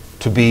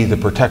to be the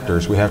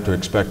protectors, we have to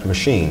expect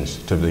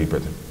machines to be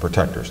the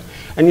protectors?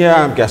 And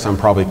yeah, I guess I'm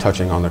probably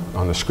touching on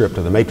the script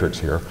of the Matrix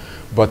here,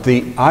 but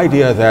the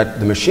idea that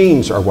the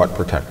machines are what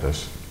protect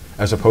us,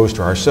 as opposed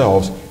to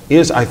ourselves,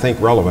 is, I think,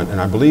 relevant,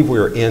 and I believe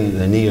we're in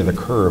the knee of the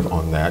curve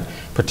on that,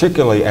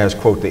 particularly as,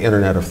 quote, the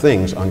Internet of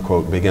Things,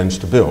 unquote, begins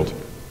to build.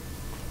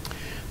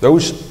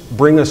 Those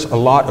bring us a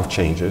lot of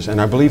changes, and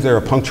I believe they're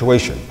a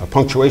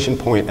punctuation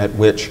point at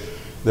which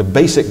the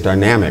basic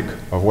dynamic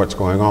of what's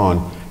going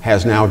on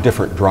has now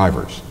different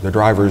drivers. The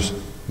drivers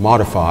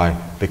modify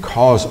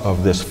because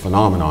of this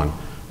phenomenon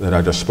that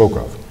I just spoke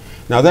of.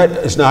 Now, that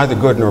is neither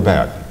good nor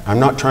bad. I'm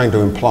not trying to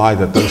imply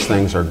that those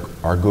things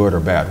are good or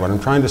bad. What I'm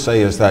trying to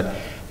say is that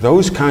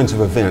those kinds of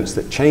events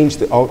that change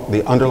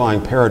the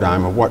underlying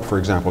paradigm of what, for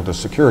example, does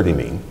security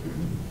mean,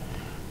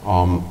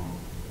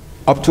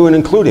 up to and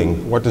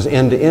including what does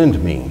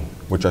end-to-end mean,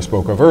 which I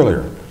spoke of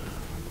earlier.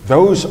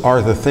 Those are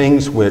the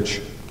things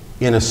which,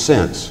 in a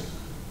sense,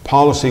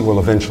 policy will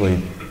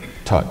eventually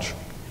touch.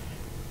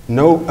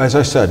 As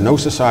I said, no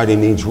society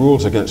needs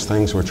rules against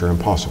things which are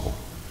impossible.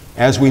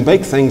 As we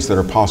make things that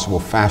are possible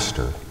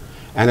faster,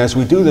 And as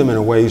we do them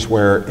in ways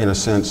where, in a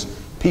sense,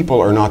 people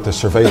are not the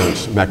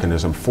surveillance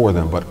mechanism for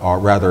them, but are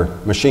rather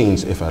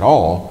machines, if at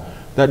all,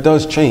 that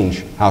does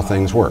change how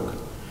things work.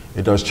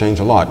 It does change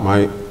a lot.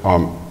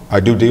 I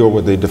do deal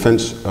with the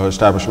defense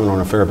establishment on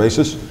a fair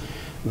basis.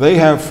 They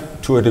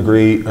have, to a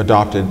degree,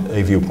 adopted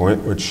a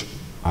viewpoint, which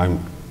I'm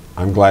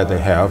glad they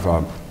have.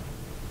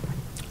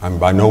 I'm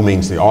by no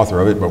means the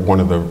author of it, but one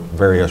of the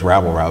various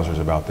rabble-rousers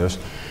about this,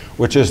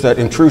 which is that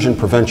intrusion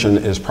prevention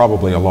is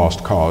probably a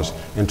lost cause.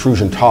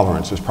 Intrusion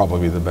tolerance is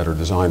probably the better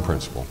design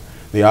principle.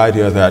 The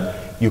idea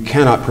that you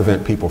cannot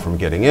prevent people from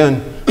getting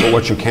in, but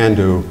what you can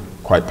do,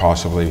 quite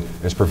possibly,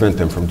 is prevent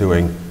them from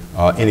doing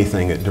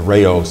anything that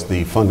derails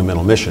the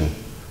fundamental mission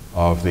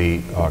of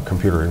the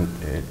computer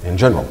in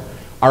general.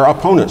 Our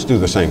opponents do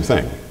the same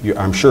thing. You,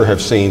 I'm sure,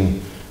 have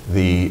seen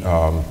the,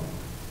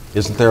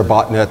 isn't there a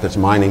botnet that's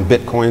mining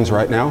bitcoins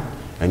right now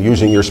and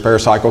using your spare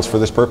cycles for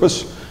this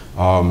purpose?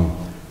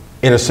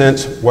 In a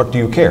sense, what do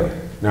you care?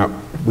 Now,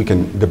 we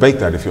can debate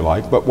that if you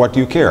like, but what do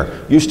you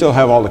care? You still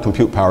have all the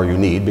compute power you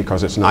need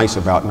because it's nice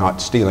about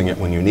not stealing it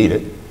when you need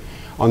it.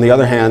 On the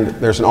other hand,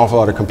 there's an awful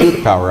lot of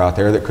compute power out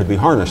there that could be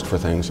harnessed for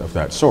things of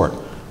that sort.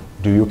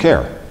 Do you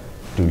care?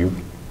 Do you?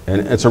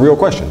 And it's a real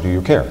question. Do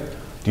you care?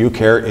 Do you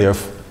care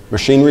if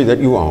machinery that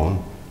you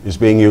own is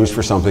being used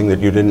for something that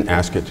you didn't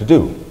ask it to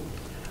do?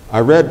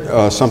 I read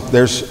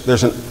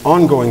there's an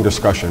ongoing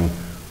discussion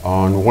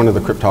on one of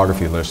the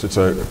cryptography lists. It's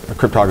a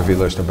cryptography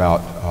list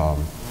about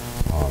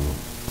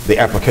the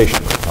application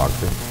of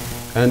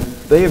cryptography. And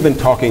they have been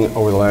talking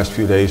over the last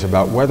few days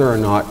about whether or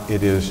not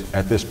it is,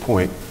 at this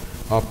point,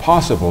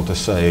 possible to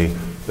say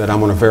that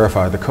I'm going to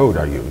verify the code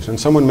I use. And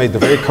someone made the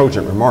very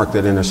cogent remark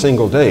that in a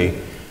single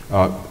day,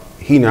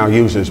 he now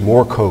uses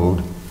more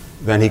code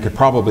than he could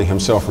probably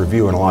himself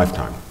review in a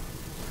lifetime.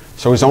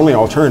 So his only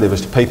alternative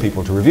is to pay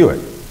people to review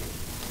it.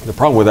 The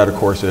problem with that, of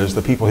course, is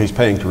the people he's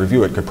paying to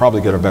review it could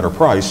probably get a better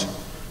price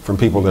from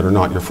people that are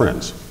not your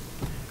friends.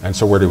 And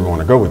so where do we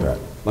want to go with that?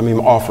 Let me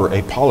offer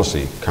a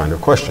policy kind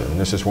of question. And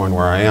this is one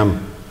where I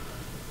am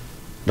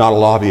not a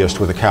lobbyist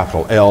with a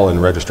capital L in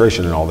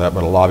registration and all that,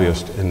 but a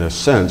lobbyist in this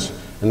sense.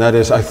 And that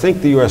is, I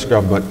think the US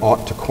government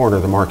ought to corner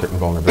the market in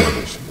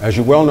vulnerabilities. As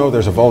you well know,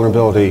 there's a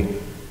vulnerability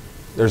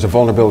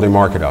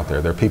market out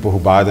there. There are people who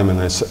buy them and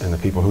the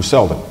people who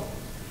sell them.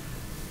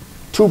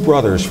 Two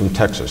brothers from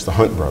Texas, the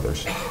Hunt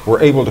brothers,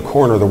 were able to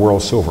corner the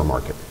world silver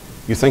market.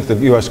 You think the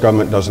US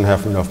government doesn't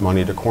have enough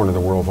money to corner the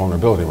world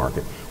vulnerability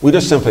market. We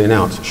just simply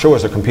announced, show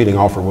us a competing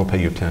offer, we'll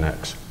pay you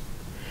 10x.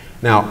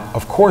 Now,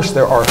 of course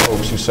there are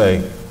folks who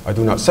say, I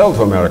do not sell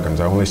to Americans,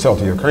 I only sell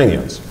to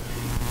Ukrainians.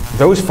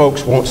 Those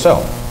folks won't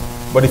sell.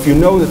 But if you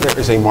know that there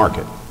is a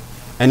market,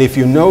 and if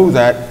you know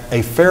that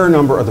a fair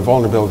number of the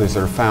vulnerabilities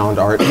that are found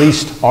are at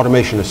least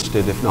automation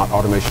assisted, if not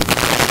automation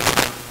assisted,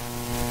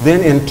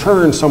 then in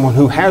turn, someone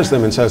who has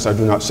them and says, I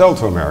do not sell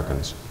to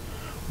Americans,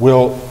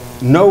 will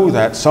know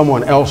that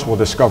someone else will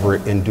discover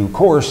it in due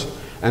course,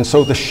 and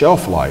so the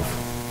shelf life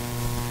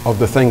of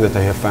the thing that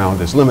they have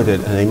found is limited,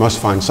 and they must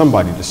find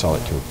somebody to sell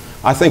it to.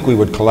 I think we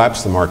would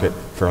collapse the market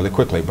fairly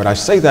quickly, but I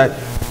say that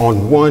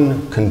on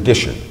one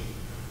condition,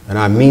 and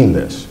I mean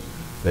this,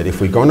 that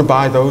if we're going to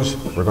buy those,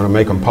 we're going to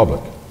make them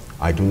public.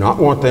 I do not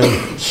want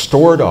them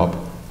stored up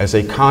as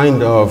a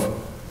kind of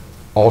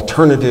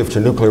alternative to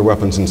nuclear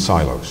weapons in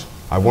silos.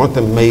 I want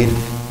them made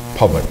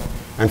public.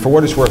 And for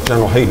what it's worth,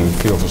 General Hayden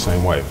feels the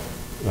same way.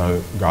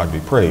 God be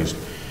praised.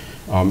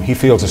 He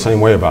feels the same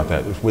way about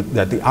that,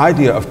 that the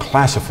idea of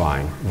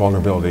classifying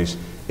vulnerabilities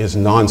is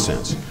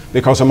nonsense.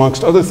 Because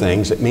amongst other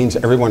things, it means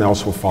everyone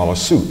else will follow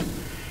suit.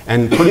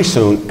 And pretty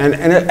soon, and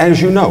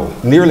as you know,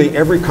 nearly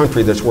every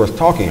country that's worth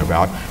talking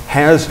about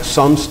has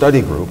some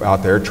study group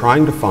out there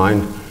trying to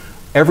find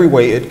every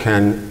way it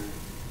can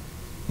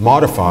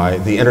modify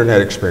the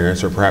internet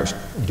experience, or perhaps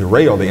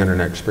derail the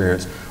internet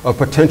experience of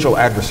potential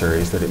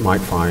adversaries that it might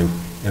find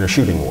in a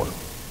shooting war.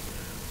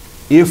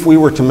 If we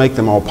were to make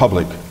them all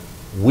public,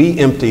 we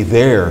empty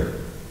their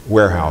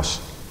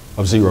warehouse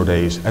of 0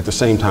 days at the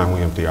same time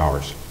we empty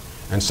ours.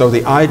 And so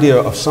the idea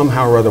of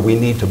somehow or other we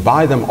need to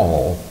buy them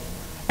all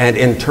and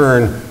in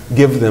turn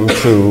give them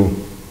to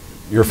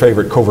your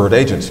favorite covert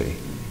agency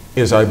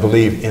is, I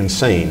believe,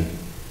 insane.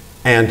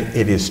 And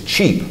it is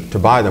cheap to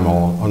buy them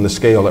all on the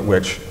scale at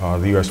which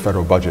the US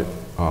federal budget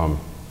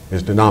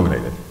is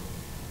denominated.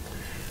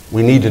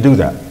 We need to do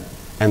that.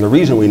 And the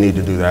reason we need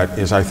to do that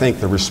is, I think,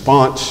 the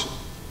response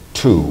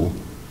to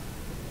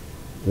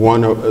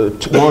one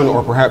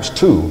or perhaps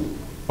two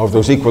of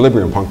those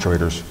equilibrium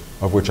punctuators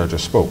of which I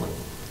just spoke.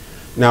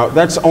 Now,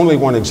 that's only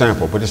one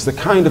example, but it's the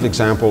kind of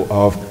example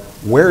of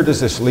where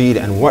does this lead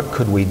and what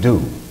could we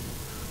do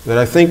that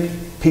I think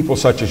people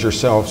such as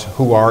yourselves,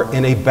 who are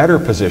in a better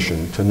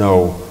position to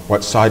know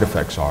what side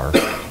effects are,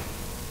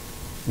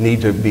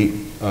 need to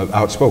be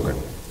outspoken.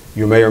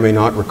 You may or may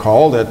not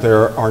recall that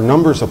there are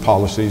numbers of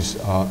policies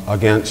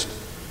against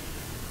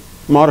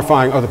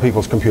modifying other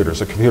people's computers.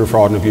 The Computer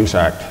Fraud and Abuse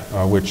Act,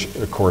 which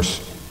of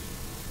course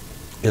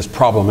is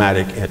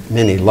problematic at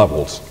many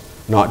levels,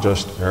 not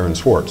just Aaron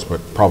Swartz,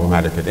 but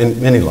problematic at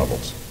many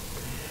levels.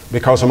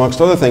 Because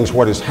amongst other things,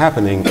 what is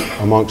happening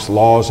amongst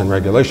laws and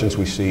regulations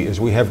we see is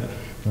we have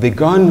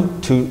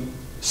begun to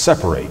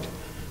separate,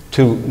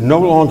 to no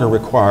longer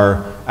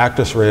require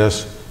actus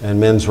reus and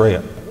mens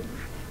rea,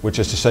 which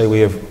is to say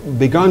we have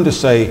begun to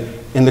say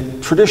in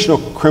the traditional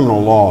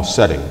criminal law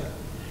setting,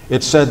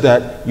 it said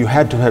that you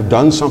had to have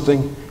done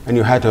something and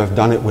you had to have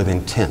done it with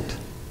intent.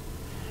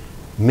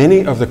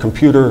 Many of the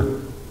computer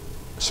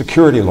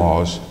security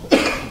laws,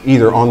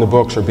 either on the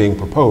books or being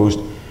proposed,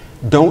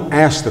 don't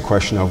ask the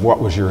question of what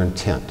was your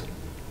intent.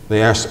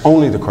 They ask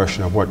only the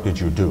question of what did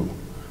you do,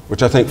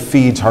 which I think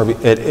feeds Harvey,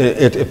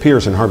 it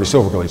appears in Harvey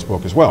Silverglade's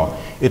book as well.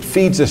 It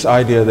feeds this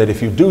idea that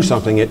if you do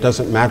something, it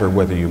doesn't matter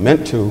whether you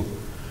meant to.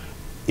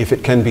 If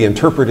it can be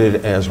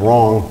interpreted as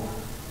wrong,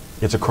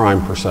 it's a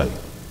crime per se.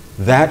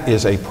 That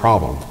is a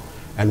problem.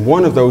 And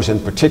one of those in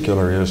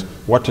particular is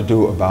what to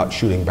do about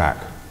shooting back.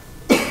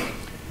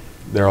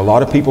 There are a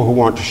lot of people who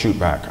want to shoot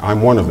back.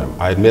 I'm one of them.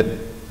 I admit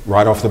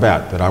right off the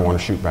bat that I want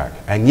to shoot back.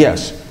 And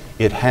yes,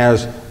 it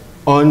has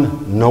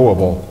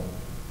unknowable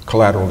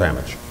collateral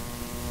damage.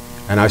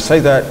 And I say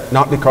that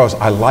not because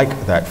I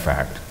like that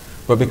fact,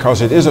 but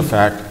because it is a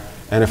fact,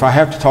 and if I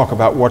have to talk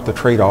about what the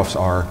trade-offs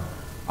are,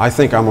 I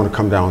think I'm going to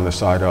come down the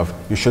side of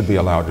you should be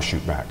allowed to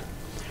shoot back.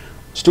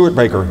 Stuart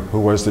Baker, who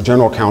was the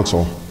general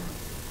counsel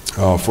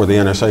for the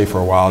NSA for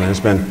a while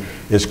and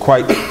is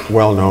quite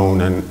well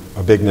known and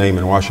a big name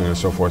in Washington and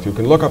so forth. You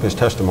can look up his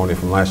testimony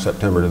from last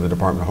September to the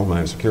Department of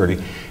Homeland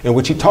Security in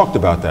which he talked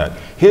about that.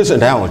 His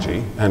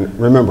analogy, and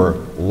remember,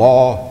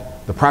 law,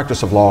 the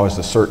practice of law is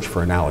the search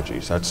for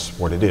analogies. That's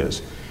what it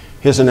is.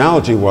 His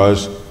analogy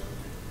was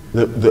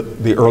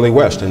the early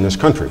West in this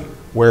country,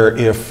 where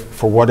if,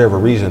 for whatever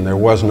reason, there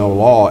was no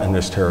law in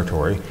this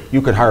territory,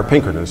 you could hire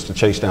Pinkertons to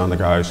chase down the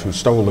guys who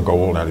stole the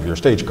gold out of your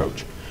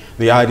stagecoach.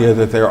 The idea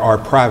that there are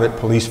private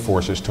police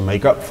forces to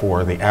make up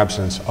for the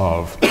absence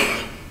of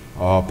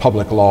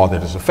public law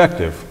that is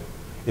effective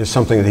is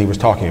something that he was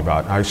talking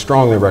about. I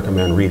strongly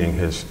recommend reading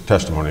his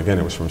testimony. Again,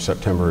 it was from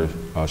September,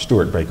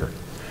 Stuart Baker.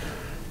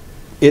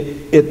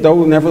 It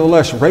though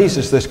nevertheless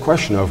raises this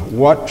question of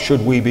what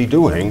should we be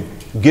doing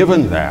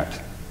given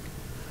that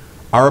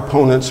our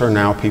opponents are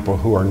now people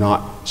who are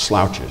not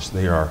slouches.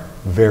 They are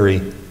very,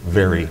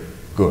 very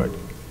good.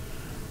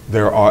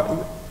 There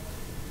are,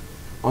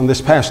 on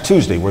this past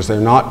Tuesday, was there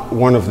not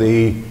one of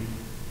the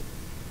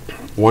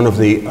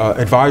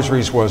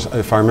advisories was,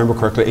 if I remember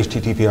correctly,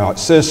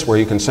 HTTP/sys, where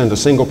you can send a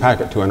single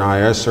packet to an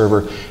IIS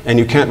server and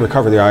you can't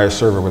recover the IIS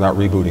server without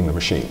rebooting the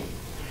machine.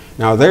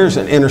 Now there's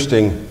an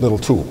interesting little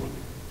tool.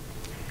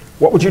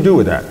 What would you do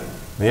with that?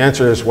 The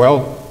answer is,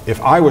 well, if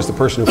I was the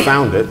person who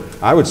found it,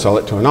 I would sell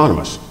it to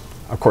Anonymous.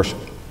 Of course,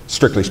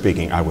 strictly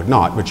speaking, I would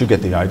not, but you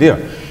get the idea.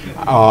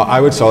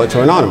 I would sell it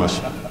to Anonymous.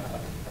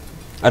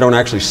 I don't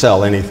actually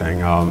sell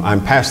anything.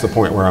 I'm past the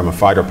point where I'm a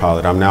fighter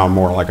pilot. I'm now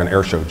more like an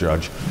airshow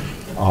judge.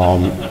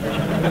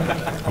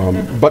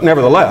 But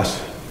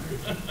nevertheless,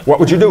 what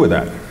would you do with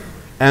that?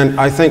 And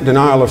I think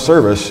denial of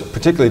service,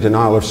 particularly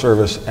denial of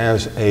service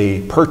as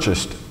a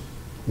purchased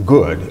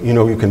good, you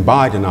know, you can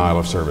buy denial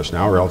of service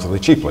now relatively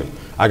cheaply.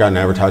 I got an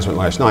advertisement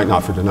last night,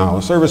 not for denial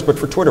of service, but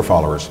for Twitter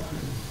followers.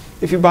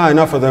 If you buy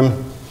enough of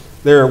them,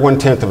 they're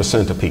 1/10 of a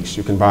cent a piece.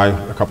 You can buy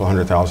a couple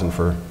 $100,000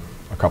 for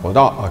a couple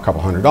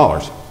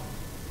 $100.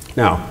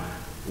 Now,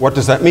 what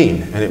does that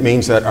mean? And it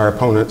means that our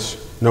opponents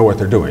know what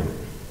they're doing.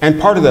 And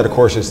part of that, of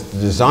course, is the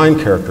design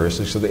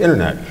characteristics of the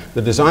internet.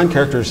 The design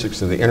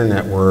characteristics of the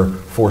internet were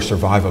for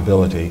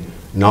survivability,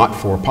 not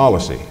for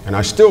policy. And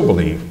I still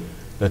believe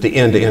that the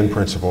end-to-end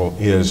principle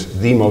is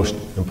the most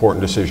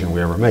important decision we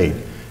ever made.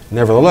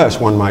 Nevertheless,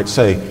 one might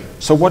say,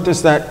 so what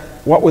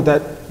would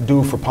that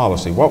do for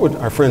policy? What would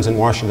our friends in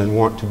Washington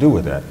want to do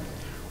with that?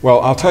 Well,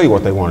 I'll tell you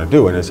what they want to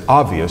do, and it's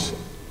obvious.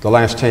 The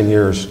last 10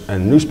 years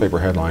and newspaper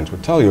headlines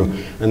would tell you,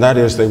 and that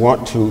is they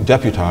want to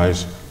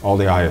deputize all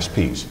the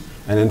ISPs.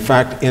 And in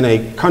fact, in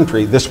a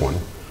country, this one,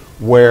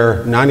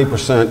 where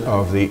 90%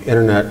 of the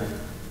internet,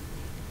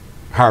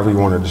 however you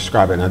want to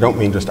describe it, and I don't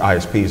mean just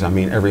ISPs, I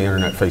mean every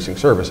internet-facing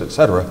service,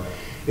 etc.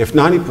 If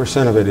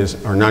 90% of it is,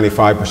 or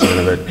 95%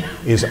 of it,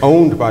 is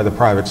owned by the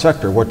private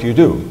sector, what do you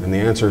do? And the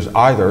answer is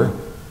either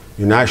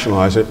you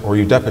nationalize it or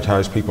you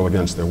deputize people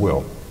against their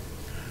will.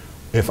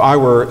 If I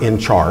were in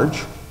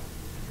charge,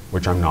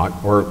 which I'm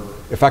not, or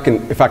if I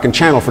can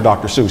channel for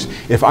Dr. Seuss,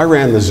 if I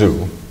ran the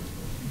zoo,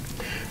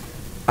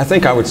 I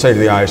think I would say to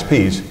the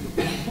ISPs,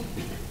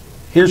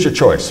 here's your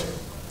choice.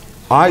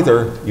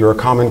 Either you're a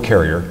common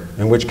carrier,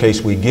 in which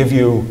case we give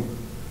you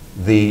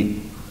the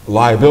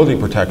liability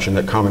protection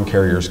that common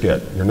carriers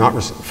get.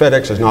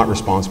 FedEx is not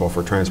responsible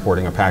for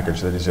transporting a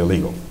package that is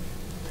illegal.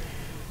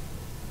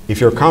 If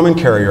you're a common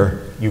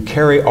carrier, you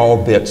carry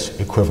all bits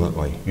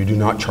equivalently. You do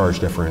not charge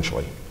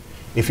differentially.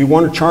 If you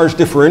want to charge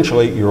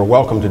differentially, you're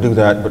welcome to do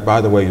that, but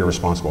by the way, you're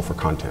responsible for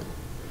content.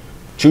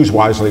 Choose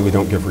wisely, we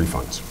don't give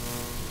refunds.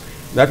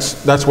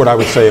 That's what I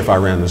would say if I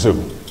ran the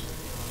zoo.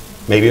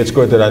 Maybe it's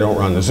good that I don't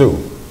run the zoo,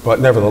 but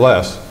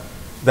nevertheless,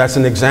 that's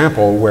an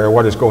example where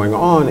what is going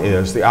on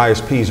is the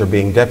ISPs are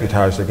being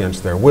deputized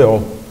against their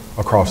will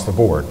across the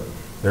board.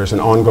 There's an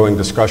ongoing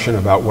discussion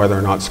about whether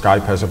or not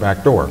Skype has a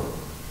back door.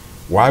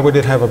 Why would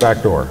it have a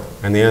back door?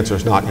 And the answer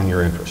is not in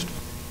your interest.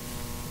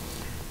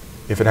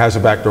 If it has a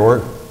back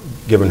door,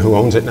 given who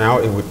owns it now,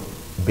 it would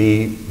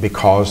be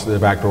because the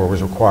back door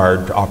was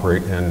required to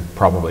operate in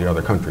probably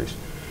other countries.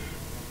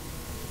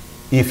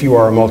 If you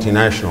are a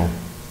multinational,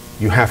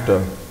 you have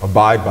to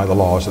abide by the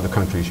laws of the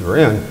countries you're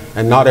in,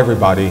 and not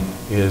everybody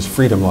is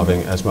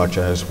freedom-loving as much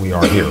as we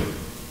are here.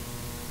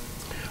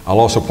 I'll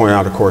also point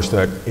out, of course,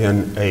 that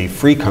in a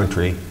free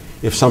country,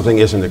 if something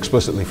isn't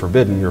explicitly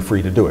forbidden, you're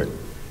free to do it.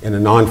 In a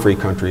non-free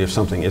country, if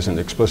something isn't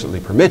explicitly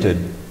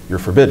permitted, you're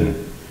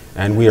forbidden.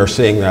 And we are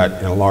seeing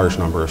that in a large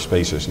number of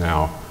spaces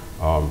now.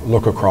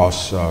 Look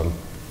across,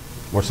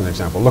 what's an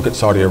example? Look at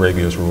Saudi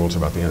Arabia's rules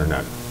about the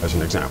internet as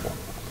an example.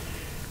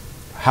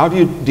 How do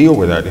you deal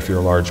with that if you're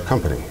a large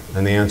company?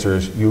 And the answer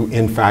is you,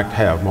 in fact,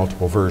 have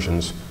multiple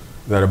versions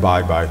that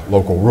abide by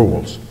local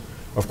rules.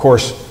 Of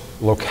course,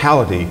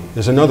 locality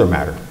is another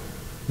matter.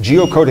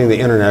 Geocoding the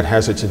internet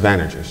has its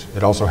advantages.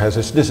 It also has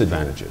its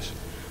disadvantages.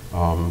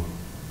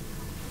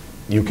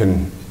 You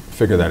can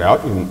figure that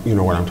out. You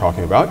know what I'm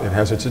talking about. It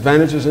has its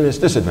advantages and its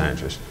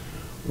disadvantages.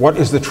 What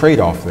is the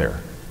trade-off there?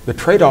 The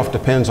trade-off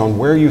depends on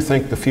where you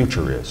think the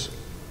future is.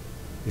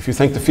 If you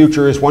think the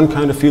future is one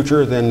kind of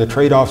future, then the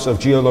trade-offs of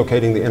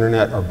geolocating the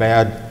internet are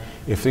bad.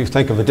 If you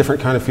think of a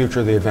different kind of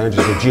future, the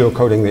advantages of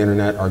geocoding the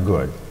internet are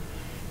good.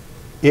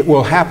 It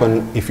will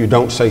happen if you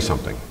don't say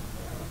something.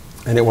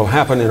 And it will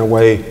happen in a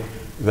way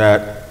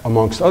that,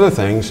 amongst other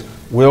things,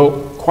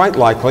 will quite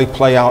likely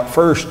play out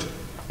first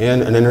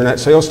in an internet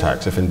sales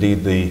tax, if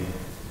indeed the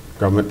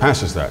government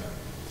passes that.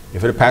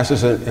 If it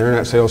passes an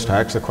internet sales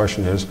tax, the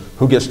question is,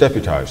 who gets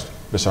deputized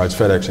besides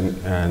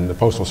FedEx and the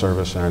Postal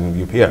Service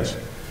and UPS?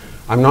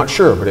 I'm not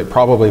sure, but it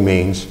probably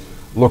means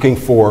looking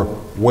for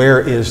where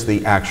is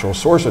the actual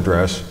source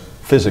address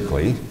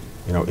physically.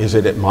 You know, is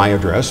it at my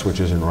address,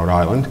 which is in Rhode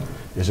Island?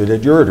 Is it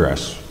at your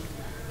address?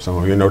 Some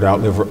of you no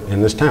doubt live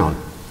in this town.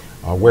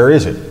 Where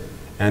is it?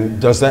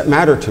 And does that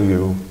matter to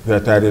you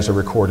that that is a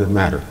recorded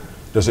matter?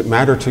 Does it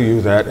matter to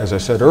you that, as I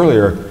said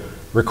earlier,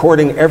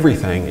 recording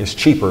everything is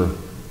cheaper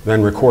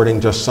than recording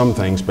just some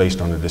things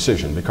based on a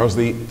decision? Because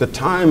the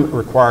time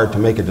required to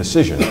make a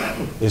decision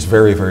is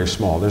very, very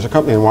small. There's a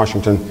company in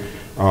Washington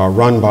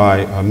run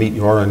by Meet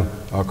Yoran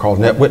called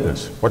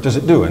NetWitness. What does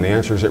it do? And the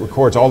answer is it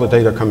records all the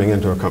data coming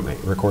into a company.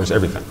 It records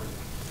everything.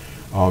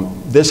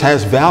 This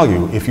has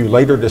value if you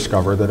later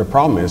discover that a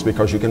problem is,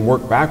 because you can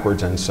work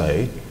backwards and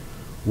say,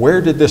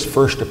 where did this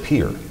first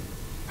appear?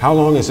 How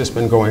long has this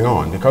been going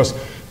on? Because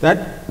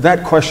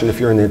that question, if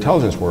you're in the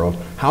intelligence world,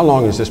 how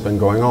long has this been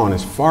going on,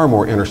 is far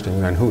more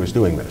interesting than who is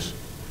doing this.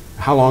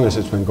 How long has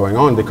it been going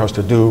on? Because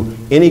to do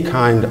any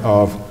kind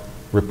of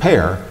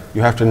repair,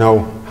 you have to know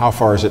how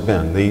far has it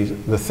been.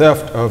 The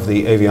theft of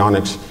the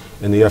avionics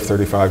in the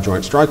F-35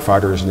 Joint Strike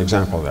Fighter is an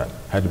example of that.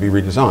 Had to be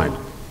redesigned.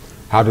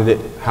 How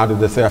did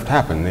the theft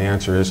happen? The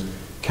answer is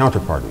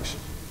counterparties.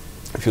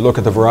 If you look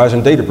at the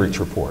Verizon data breach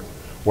report,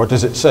 what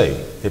does it say?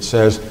 It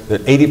says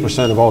that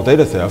 80% of all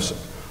data thefts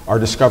are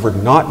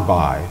discovered not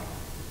by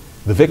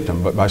the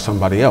victim, but by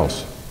somebody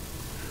else.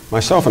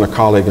 Myself and a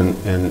colleague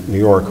in New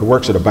York who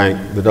works at a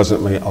bank that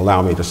doesn't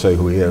allow me to say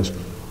who he is,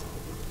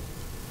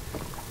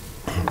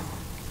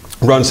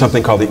 run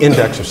something called the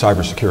Index of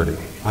Cybersecurity.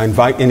 I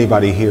invite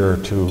anybody here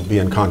to be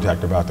in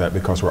contact about that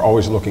because we're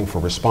always looking for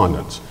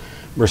respondents.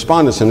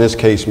 Respondents in this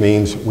case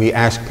means we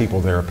ask people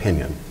their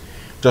opinion.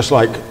 Just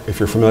like if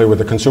you're familiar with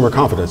the Consumer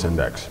Confidence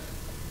Index.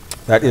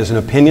 That is an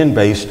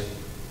opinion-based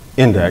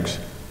index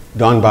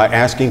done by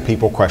asking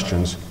people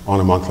questions on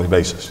a monthly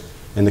basis.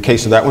 In the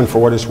case of that one, for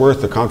what it's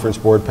worth, the conference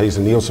board pays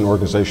the Nielsen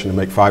organization to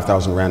make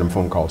 5,000 random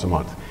phone calls a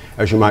month.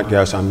 As you might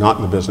guess, I'm not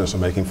in the business of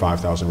making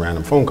 5,000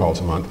 random phone calls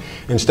a month.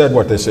 Instead,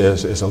 what this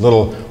is a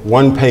little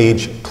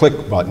one-page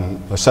click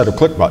button, a set of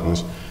click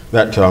buttons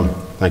that,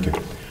 thank you,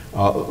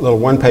 a little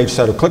one-page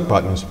set of click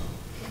buttons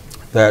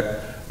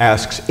that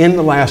asks, in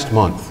the last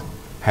month,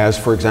 has,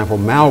 for example,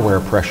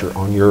 malware pressure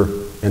on your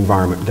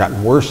environment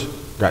gotten worse,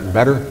 gotten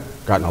better,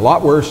 gotten a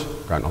lot worse,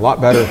 gotten a lot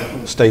better,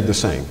 stayed the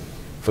same?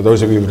 For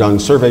those of you who've done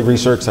survey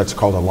research, that's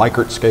called a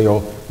Likert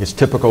scale. It's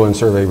typical in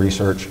survey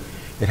research.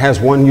 It has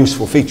one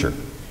useful feature.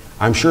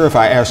 I'm sure if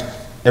I asked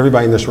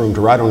everybody in this room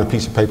to write on a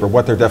piece of paper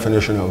what their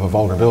definition of a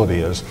vulnerability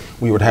is,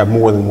 we would have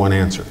more than one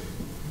answer.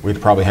 We'd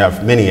probably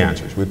have many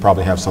answers. We'd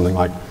probably have something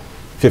like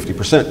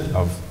 50%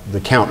 of the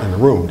count in the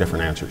room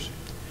different answers.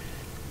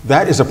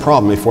 That is a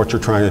problem if what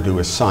you're trying to do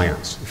is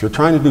science. If you're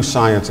trying to do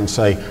science and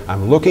say,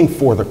 I'm looking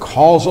for the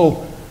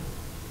causal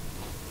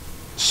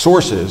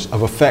sources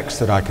of effects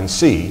that I can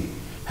see,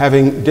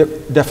 having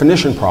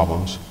definition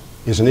problems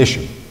is an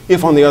issue.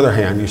 If, on the other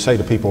hand, you say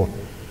to people,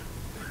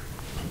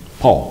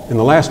 Paul, in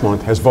the last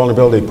month, has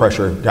vulnerability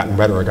pressure gotten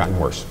better or gotten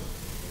worse?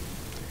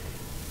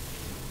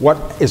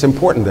 What is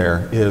important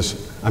there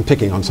is, I'm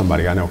picking on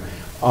somebody, I know.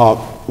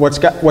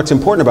 What's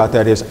important about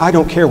that is I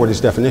don't care what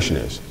his definition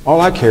is. All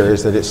I care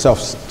is that it's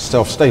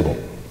self-stable.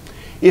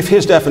 If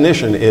his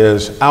definition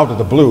is out of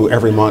the blue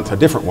every month, a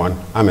different one,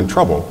 I'm in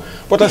trouble.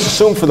 But let's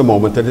assume for the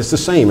moment that it's the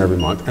same every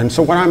month. And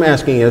so what I'm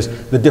asking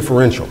is the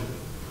differential.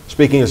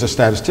 Speaking as a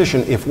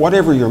statistician, if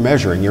whatever you're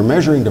measuring, your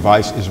measuring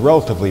device is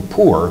relatively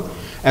poor,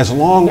 as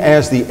long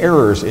as the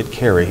errors it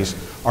carries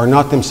are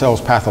not themselves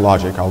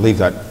pathologic, I'll leave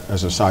that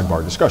as a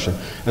sidebar discussion,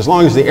 as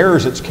long as the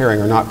errors it's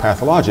carrying are not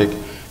pathologic,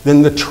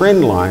 then the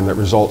trend line that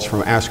results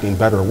from asking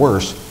better or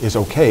worse is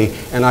okay,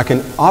 and I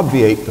can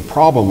obviate the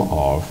problem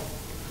of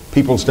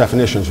people's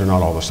definitions are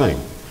not all the same.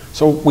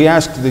 So we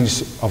ask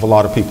these of a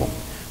lot of people.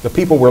 The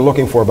people we're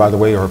looking for, by the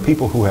way, are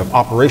people who have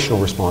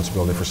operational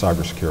responsibility for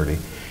cybersecurity,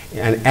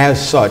 and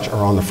as such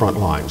are on the front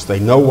lines. They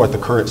know what the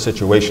current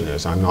situation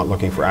is. I'm not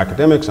looking for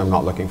academics, I'm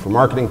not looking for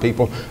marketing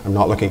people, I'm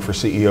not looking for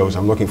CEOs,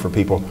 I'm looking for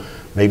people,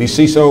 maybe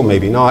CISO,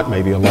 maybe not,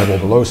 maybe a level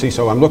below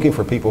CISO. I'm looking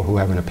for people who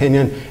have an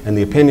opinion, and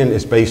the opinion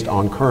is based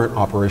on current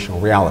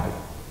operational reality.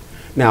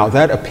 Now,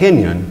 that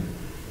opinion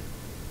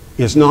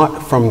is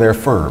not from their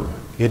firm,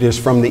 it is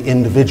from the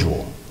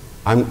individual.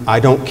 I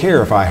don't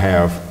care if I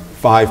have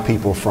 5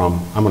 people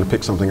from, I'm going to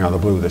pick something out of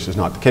the blue, this is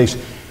not the case.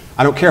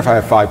 I don't care if I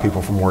have 5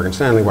 people from Morgan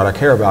Stanley, what I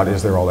care about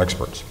is they're all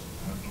experts.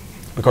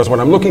 Because what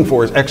I'm looking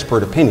for is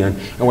expert opinion,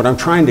 and what I'm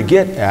trying to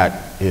get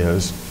at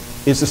is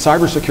the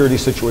cybersecurity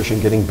situation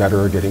getting better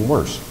or getting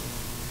worse?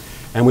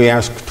 And we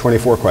ask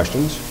 24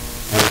 questions,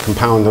 and we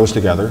compound those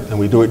together, and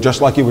we do it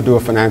just like you would do a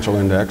financial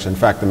index. In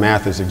fact, the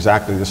math is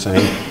exactly the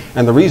same.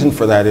 And the reason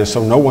for that is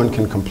so no one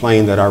can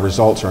complain that our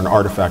results are an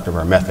artifact of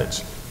our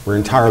methods. We're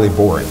entirely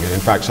boring. And in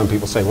fact, some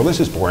people say, well, this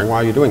is boring, why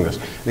are you doing this?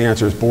 And the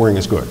answer is boring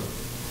is good.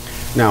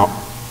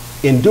 Now,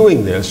 in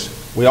doing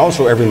this, we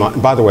also every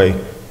month, by the way,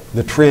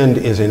 the trend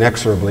is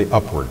inexorably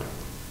upward.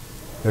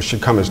 This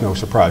should come as no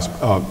surprise.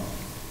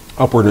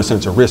 Upward in the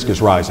sense of risk is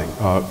rising.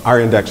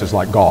 Our index is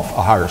like golf.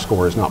 A higher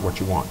score is not what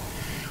you want.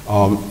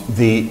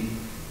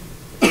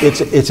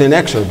 It's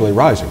inexorably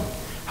rising.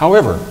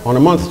 However, on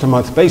a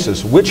month-to-month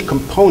basis, which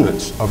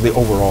components of the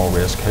overall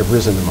risk have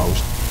risen the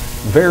most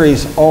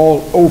varies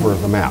all over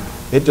the map.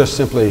 It just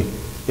simply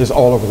is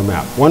all over the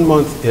map. One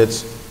month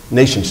it's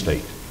nation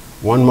state.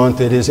 One month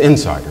it is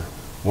insider.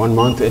 One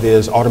month it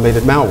is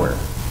automated malware.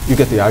 You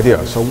get the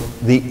idea. So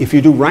if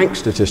you do rank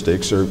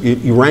statistics, or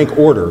you rank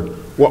order,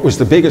 what was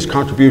the biggest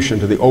contribution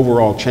to the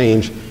overall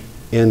change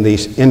in the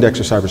index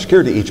of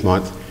cybersecurity each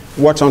month,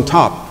 what's on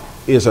top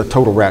is a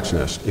total rat's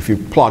nest. If you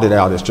plot it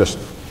out, it's just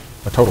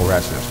a total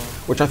rat's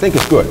nest, which I think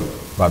is good,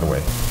 by the way.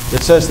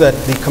 It says that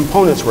the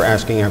components we're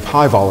asking have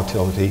high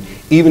volatility,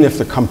 even if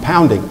the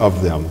compounding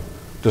of them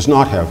does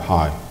not have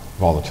high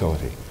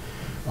volatility.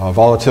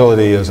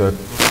 Volatility is a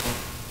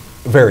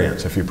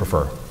variance, if you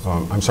prefer.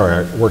 I'm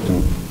sorry, I worked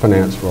in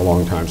finance for a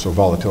long time, so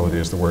volatility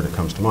is the word that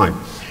comes to mind.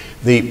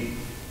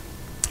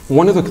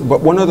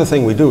 One other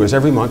thing we do is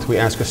every month we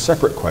ask a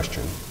separate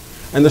question.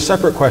 And the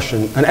separate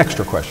question, an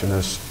extra question,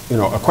 is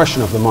a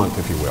question of the month,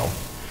 if you will.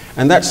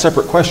 And that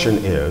separate question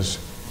is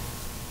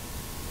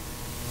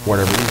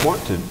whatever you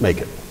want to make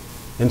it.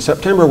 In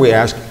September we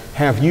asked,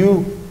 have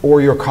you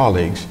or your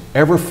colleagues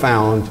ever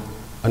found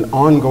an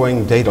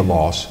ongoing data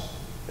loss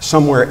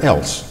somewhere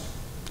else?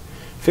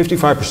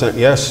 55%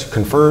 yes,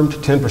 confirmed,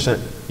 10%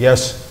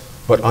 yes,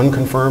 but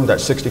unconfirmed,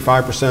 that's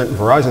 65%.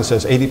 Verizon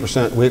says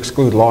 80%. We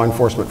exclude law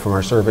enforcement from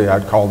our survey.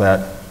 I'd call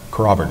that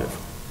corroborative.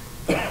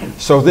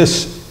 So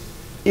this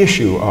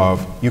issue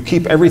of you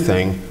keep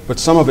everything, but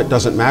some of it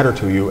doesn't matter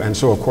to you, and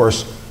so of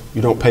course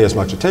you don't pay as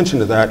much attention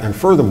to that, and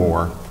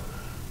furthermore,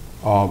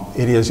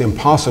 it is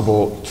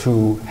impossible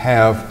to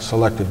have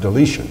selective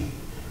deletion,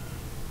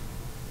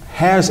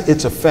 has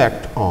its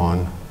effect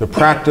on the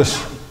practice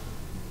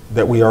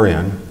that we are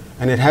in,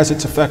 and it has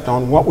its effect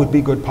on what would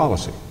be good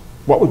policy.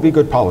 What would be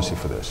good policy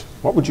for this?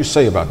 What would you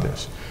say about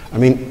this? I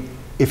mean,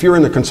 if you're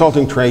in the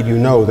consulting trade, you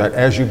know that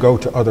as you go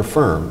to other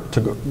firms,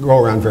 to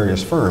go around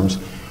various firms,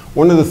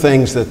 one of the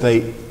things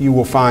that you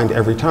will find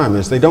every time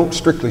is they don't,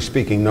 strictly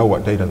speaking, know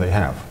what data they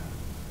have.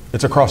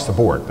 It's across the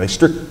board.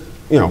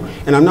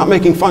 And I'm not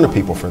making fun of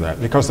people for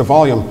that, because the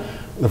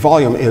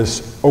volume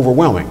is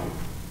overwhelming.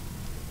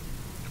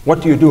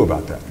 What do you do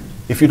about that?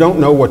 If you don't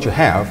know what you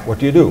have, what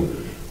do you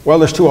do? Well,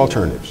 there's 2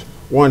 alternatives.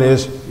 One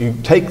is you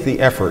take the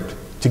effort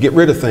to get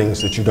rid of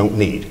things that you don't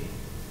need.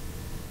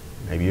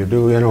 Maybe you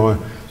do, a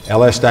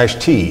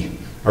ls-t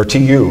or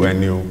tu,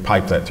 and you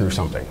pipe that through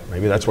something.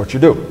 Maybe that's what you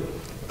do.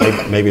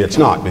 Maybe it's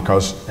not,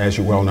 because as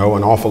you well know,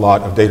 an awful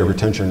lot of data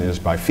retention is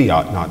by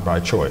fiat, not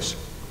by choice.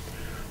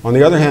 On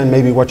the other hand,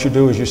 maybe what you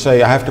do is you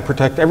say, I have to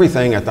protect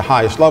everything at the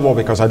highest level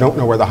because I don't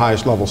know where the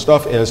highest level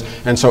stuff is,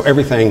 and so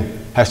everything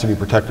has to be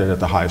protected at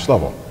the highest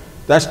level.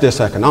 That's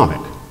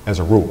diseconomic, as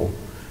a rule.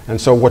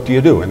 And so what do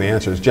you do? And the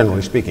answer is,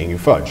 generally speaking, you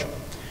fudge.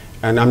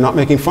 And I'm not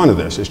making fun of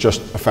this, it's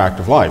just a fact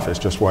of life, it's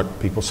just what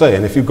people say.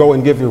 And if you go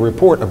and give your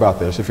report about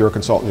this, if you're a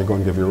consultant, you go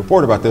and give your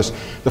report about this,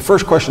 the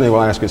first question they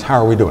will ask is,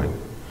 how are we doing?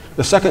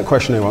 The second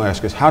question they will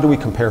ask is, how do we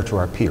compare to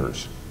our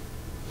peers?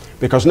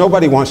 Because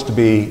nobody wants to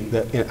be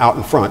out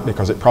in front,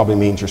 because it probably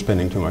means you're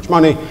spending too much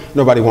money.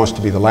 Nobody wants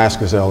to be the last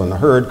gazelle in the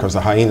herd, because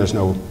the hyenas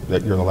know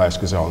that you're the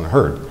last gazelle in the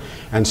herd.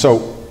 And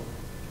so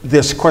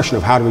this question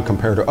of how do we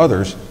compare to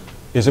others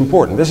is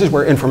important. This is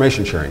where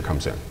information sharing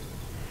comes in.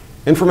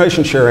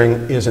 Information sharing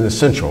is an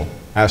essential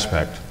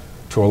aspect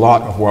to a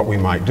lot of what we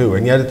might do,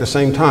 and yet at the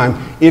same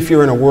time, if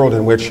you're in a world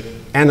in which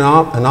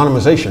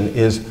anonymization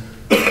is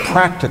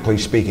practically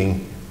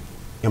speaking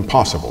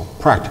impossible,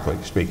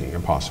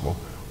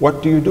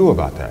 what do you do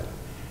about that?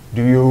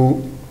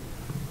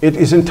 It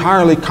is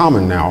entirely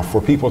common now for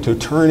people to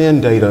turn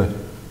in data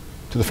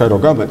to the federal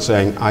government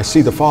saying, I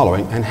see the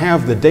following, and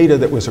have the data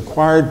that was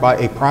acquired by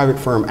a private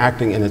firm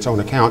acting in its own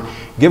account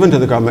given to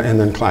the government and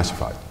then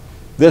classified.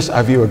 This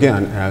I view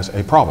again as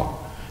a problem.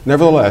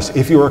 Nevertheless,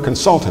 if you're a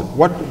consultant,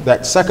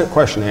 that second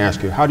question they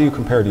ask you, how do you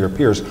compare to your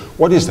peers,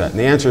 what is that? And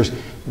the answer is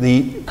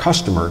the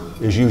customer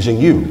is using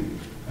you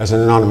as an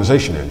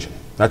anonymization engine.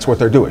 That's what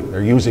they're doing.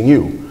 They're using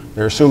you.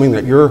 They're assuming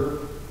that your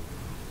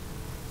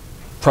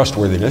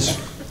trustworthiness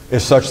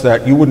is such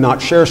that you would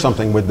not share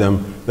something with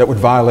them that would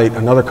violate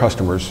another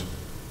customer's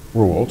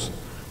rules,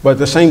 but at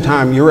the same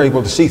time you're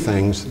able to see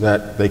things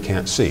that they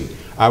can't see.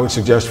 I would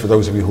suggest for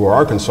those of you who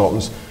are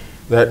consultants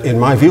that, in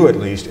my view at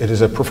least, it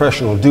is a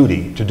professional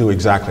duty to do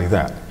exactly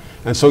that.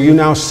 And so you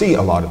now see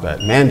a lot of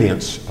that.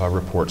 Mandiant's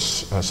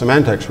reports,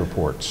 Symantec's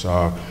reports,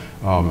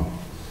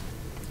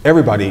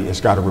 everybody has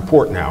got a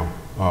report now.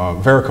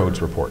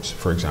 Vericode's reports,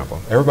 for example.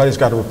 Everybody's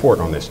got a report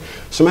on this.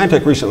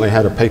 Symantec recently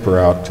had a paper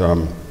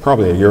out,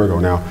 probably a year ago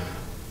now.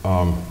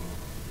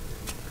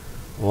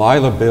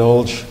 Lila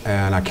Bilge,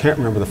 and I can't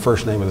remember the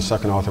first name of the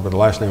second author, but the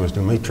last name was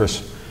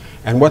Dumitris.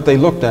 And what they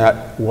looked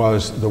at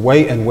was the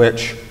way in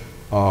which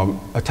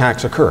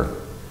attacks occur,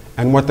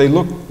 and what they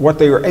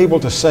were able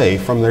to say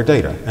from their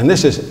data. And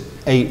this is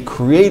a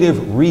creative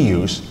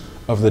reuse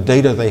of the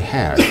data they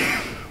had.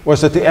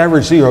 Was that the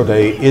average 0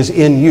 day is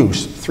in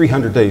use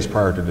 300 days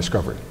prior to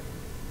discovery.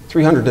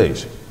 300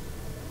 days.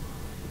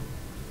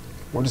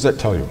 What does that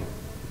tell you?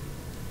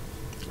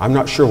 I'm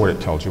not sure what it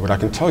tells you, but I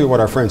can tell you what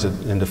our friends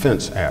in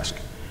defense ask.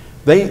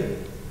 They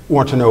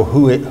want to know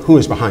who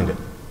is behind it.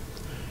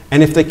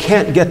 And if they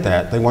can't get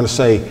that, they want to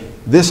say,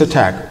 this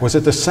attack, was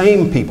it the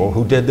same people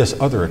who did this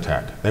other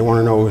attack? They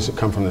want to know, does it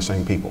come from the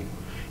same people?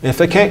 And if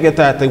they can't get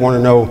that, they want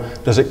to know,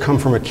 does it come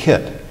from a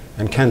kit?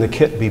 And can the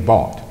kit be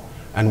bought?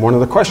 And one of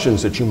the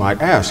questions that you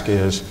might ask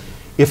is,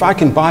 if I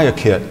can buy a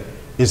kit,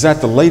 is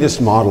that the latest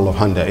model of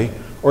Hyundai,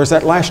 or is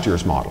that last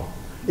year's model?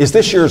 Is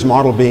this year's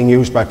model being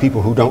used by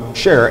people who don't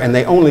share, and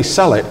they only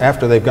sell it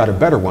after they've got a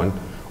better one,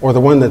 or the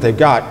one that they've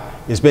got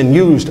has been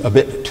used a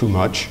bit too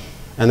much,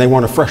 and they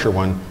want a fresher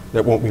one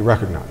that won't be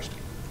recognized?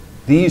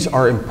 These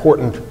are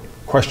important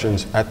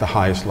questions at the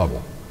highest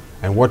level.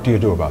 And what do you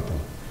do about them?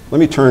 Let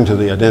me turn to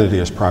the identity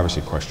as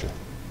privacy question.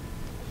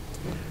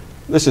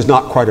 This is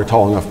not quite a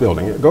tall enough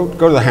building. Go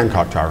to the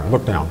Hancock Tower and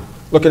look down.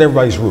 Look at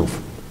everybody's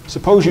roof.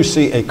 Suppose you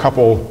see a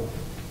couple,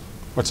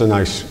 what's a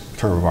nice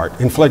term of art,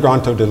 in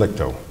flagranto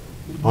delicto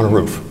on a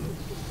roof.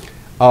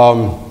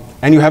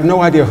 And you have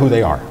no idea who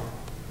they are.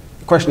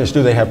 The question is,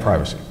 do they have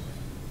privacy?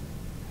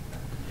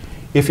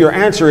 If your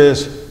answer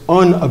is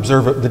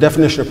the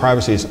definition of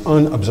privacy is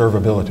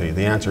unobservability,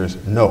 the answer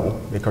is no,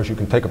 because you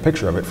can take a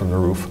picture of it from the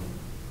roof,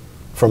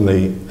 from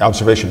the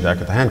observation deck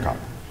at the Hancock.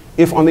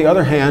 If, on the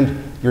other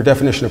hand, your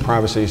definition of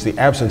privacy is the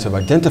absence of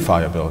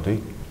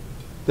identifiability,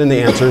 then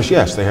the answer is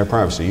yes, they have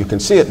privacy. You can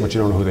see it, but you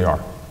don't know who they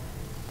are.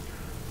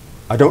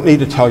 I don't need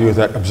to tell you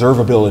that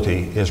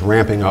observability is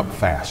ramping up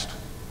fast.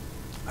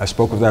 I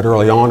spoke of that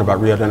early on about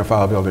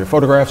re-identifiability of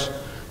photographs,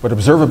 but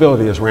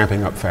observability is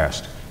ramping up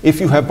fast. If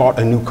you have bought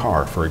a new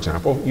car, for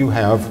example, you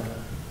have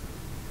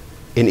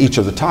in each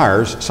of the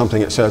tires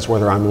something that says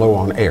whether I'm low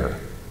on air.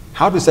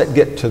 How does that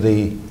get to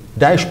the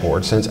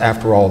dashboard, since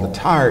after all the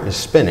tire is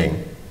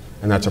spinning,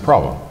 and that's a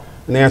problem?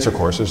 And the answer, of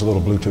course, is a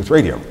little Bluetooth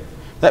radio.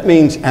 That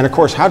means, and of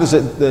course, how does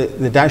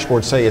the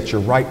dashboard say it's your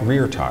right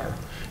rear tire?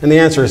 And the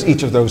answer is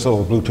each of those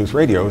little Bluetooth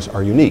radios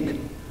are unique.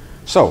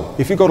 So,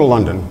 if you go to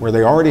London, where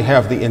they already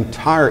have the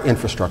entire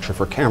infrastructure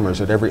for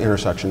cameras at every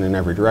intersection in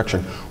every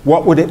direction,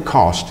 what would it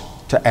cost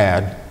to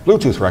add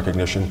Bluetooth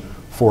recognition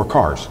for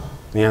cars?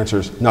 The answer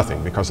is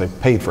nothing, because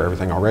they've paid for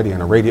everything already,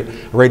 and a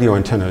radio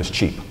antenna is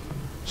cheap.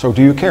 So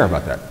do you care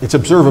about that? It's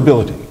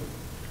observability.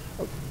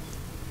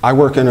 I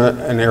work in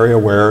an area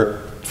where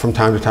from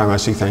time to time I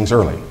see things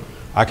early.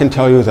 I can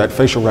tell you that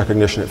facial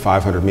recognition at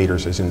 500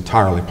 meters is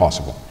entirely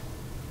possible.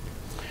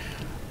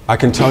 I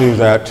can tell you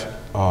that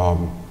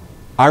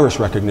iris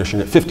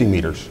recognition at 50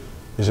 meters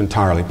is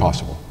entirely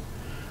possible.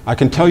 I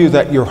can tell you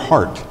that your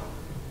heart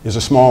is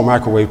a small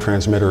microwave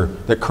transmitter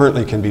that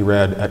currently can be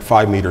read at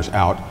 5 meters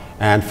out,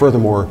 and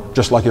furthermore,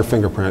 just like your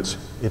fingerprints,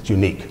 it's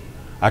unique.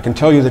 I can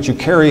tell you that you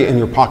carry in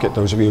your pocket,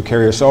 those of you who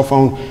carry a cell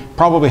phone,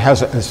 probably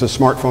it's a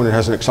smartphone, it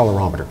has an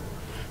accelerometer.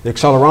 The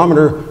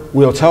accelerometer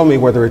will tell me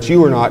whether it's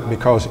you or not,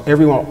 because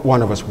every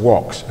one of us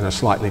walks in a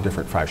slightly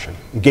different fashion.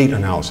 Gait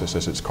analysis,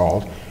 as it's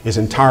called, is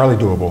entirely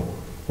doable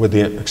with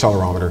the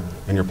accelerometer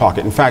in your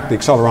pocket. In fact, the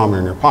accelerometer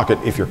in your pocket,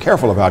 if you're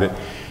careful about it,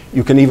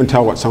 you can even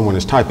tell what someone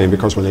is typing,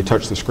 because when they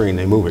touch the screen,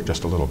 they move it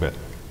just a little bit.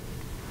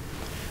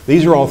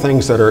 These are all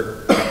things that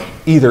are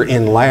either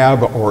in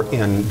lab or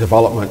in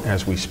development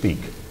as we speak.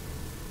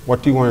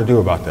 What do you want to do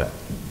about that?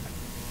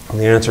 And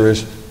the answer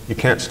is, you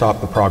can't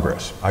stop the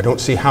progress. I don't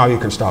see how you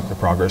can stop the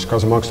progress,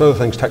 because amongst other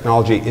things,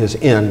 technology is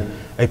in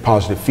a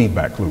positive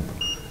feedback loop.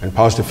 And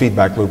positive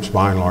feedback loops,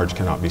 by and large,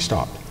 cannot be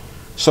stopped.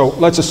 So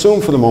let's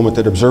assume for the moment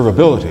that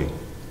observability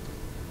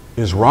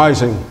is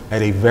rising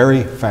at a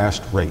very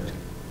fast rate.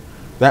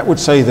 That would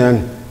say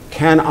then,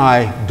 can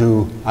I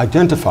do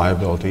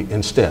identifiability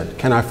instead?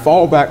 Can I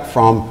fall back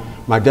from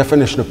my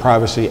definition of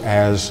privacy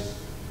as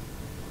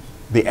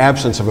the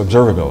absence of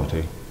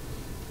observability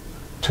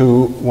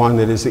to one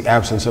that is the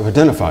absence of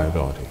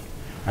identifiability?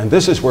 And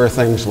this is where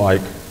things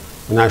like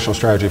the National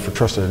Strategy for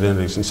Trusted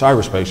Identities in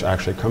Cyberspace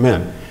actually come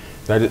in.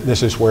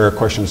 This is where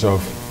questions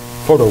of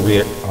photo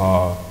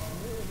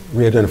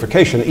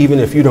re-identification, even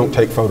if you don't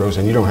take photos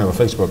and you don't have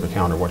a Facebook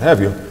account or what have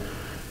you,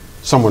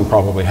 someone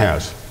probably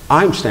has.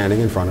 I'm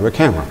standing in front of a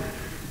camera.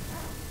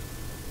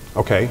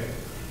 Okay,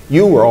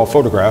 you were all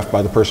photographed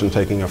by the person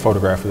taking a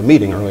photograph of the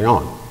meeting early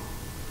on.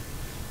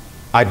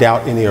 I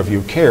doubt any of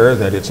you care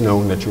that it's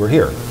known that you were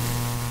here,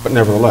 but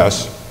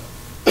nevertheless,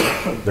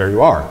 there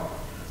you are.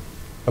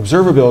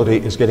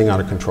 Observability is getting out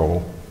of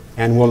control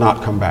and will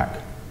not come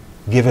back.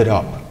 Give it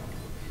up.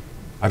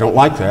 I don't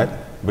like that,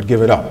 but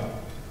give it up.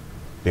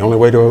 The only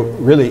way to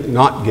really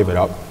not give it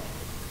up,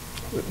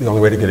 the only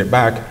way to get it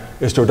back,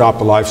 is to adopt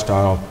the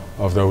lifestyle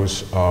of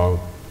those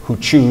who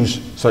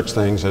choose such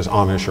things as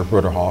Amish or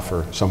Bruderhof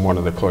or some one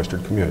of the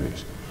cloistered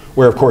communities,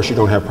 where of course you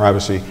don't have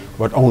privacy,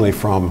 but only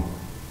from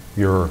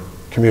your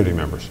community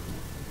members.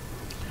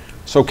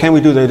 So can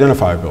we do the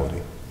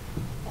identifiability?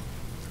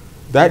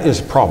 That is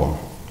a problem,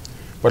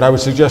 but I would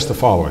suggest the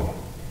following.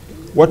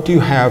 What do you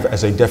have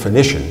as a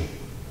definition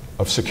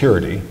of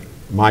security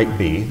might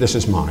be, this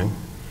is mine,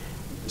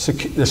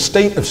 the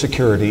state of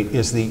security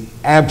is the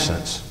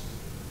absence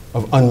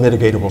of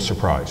unmitigatable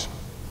surprise.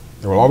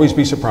 There will always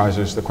be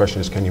surprises. The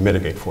question is, can you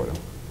mitigate for them?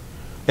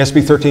 SB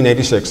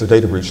 1386, the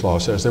data breach law,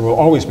 says there will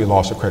always be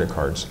loss of credit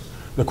cards.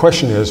 The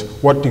question is,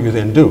 what do you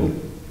then do?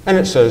 And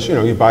it says, you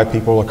know, you buy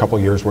people a couple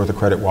years worth of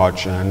credit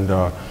watch, and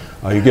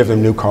you give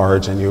them new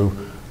cards,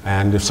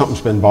 and if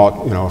something's been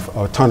bought, you know, if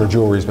a ton of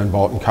jewelry has been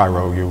bought in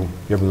Cairo, you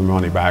give them the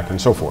money back,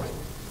 and so forth.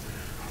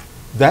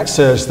 That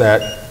says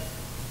that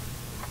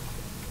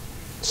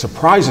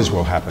surprises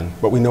will happen,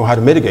 but we know how to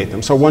mitigate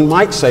them. So one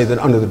might say that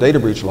under the data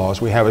breach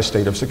laws, we have a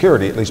state of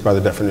security, at least by the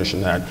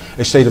definition that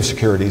a state of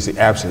security is the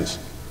absence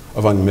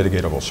of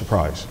unmitigatable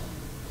surprise.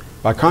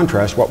 By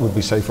contrast, what would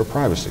we say for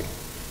privacy?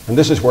 And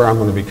this is where I'm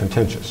going to be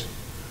contentious.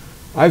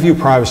 I view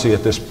privacy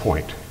at this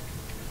point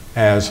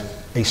as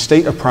a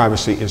state of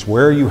privacy is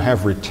where you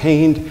have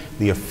retained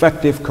the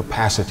effective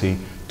capacity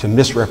to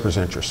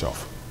misrepresent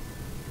yourself.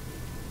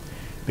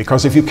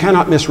 Because if you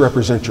cannot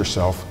misrepresent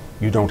yourself,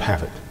 you don't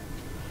have it.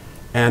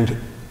 And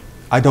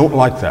I don't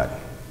like that.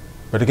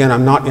 But again,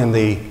 I'm not in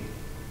the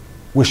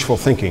wishful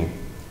thinking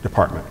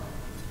department.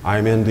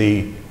 I'm in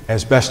the,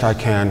 as best I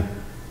can,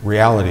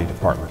 reality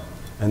department.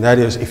 And that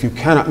is, if you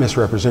cannot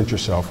misrepresent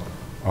yourself,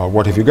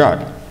 what have you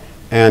got?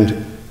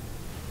 And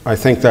I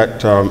think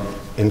that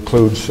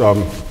includes,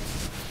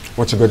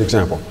 what's a good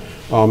example?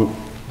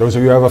 Those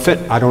of you who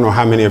have I don't know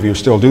how many of you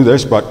still do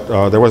this,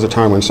 but there was a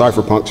time when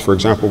cypherpunks, for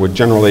example, would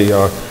generally,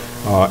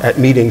 at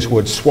meetings,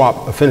 would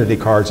swap affinity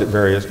cards at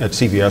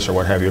CVS or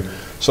what have you,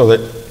 so that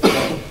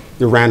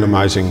you're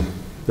randomizing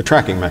the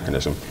tracking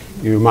mechanism.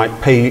 You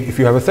might pay, if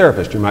you have a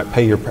therapist, you might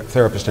pay your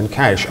therapist in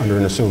cash under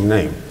an assumed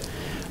name.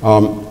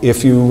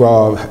 If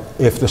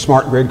the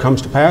smart grid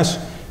comes to pass,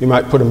 you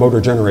might put a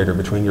motor generator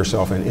between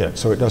yourself and it,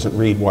 so it doesn't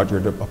read what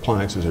your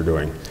appliances are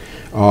doing.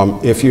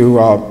 If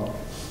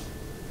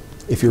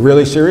you're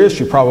really serious,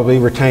 you probably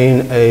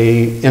retain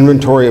an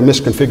inventory of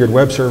misconfigured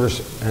web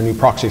servers and you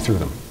proxy through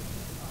them.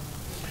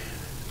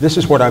 This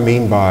is what I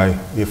mean by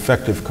the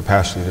effective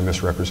capacity to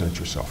misrepresent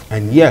yourself.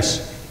 And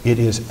yes, it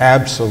is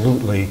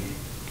absolutely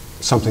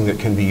something that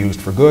can be used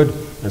for good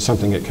and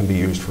something that can be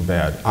used for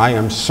bad. I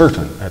am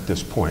certain at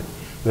this point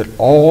that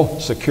all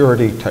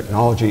security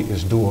technology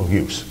is dual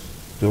use.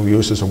 Dual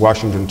use is a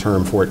Washington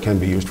term for it can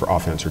be used for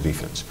offense or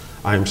defense.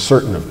 I am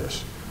certain of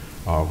this.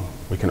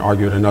 We can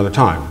argue it another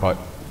time, but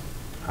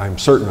I'm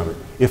certain of it.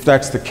 If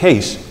that's the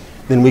case,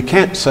 then we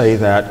can't say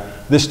that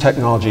this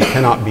technology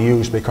cannot be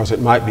used because it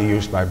might be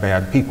used by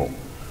bad people.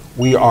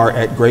 We are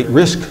at great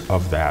risk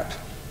of that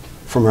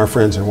from our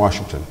friends in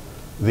Washington.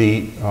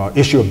 The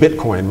issue of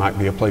Bitcoin might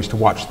be a place to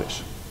watch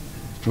this.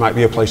 It might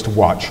be a place to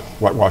watch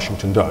what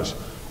Washington does.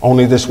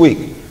 Only this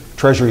week,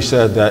 Treasury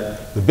said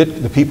that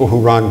the people who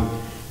run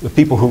the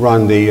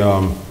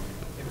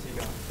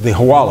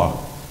Hawala,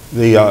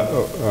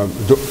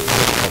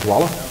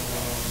 Hawala?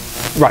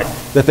 Right,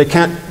 that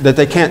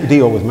they can't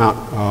deal with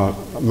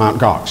Mount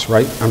Gox,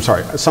 right? I'm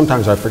sorry,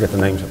 sometimes I forget the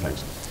names of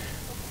things.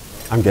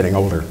 I'm getting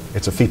older,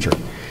 it's a feature.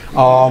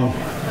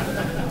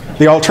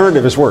 The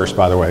alternative is worse,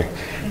 by the way.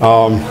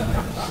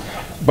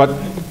 But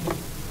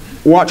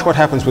watch what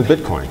happens with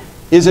Bitcoin.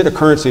 Is it a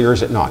currency or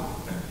is it not?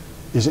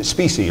 Is it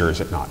specie or is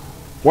it not?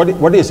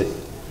 What is it?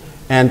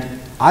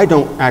 And I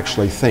don't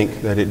actually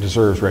think that it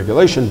deserves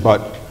regulation,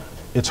 but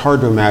it's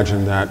hard to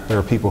imagine that there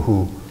are people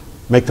who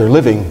make their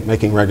living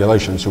making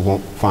regulations who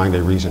won't find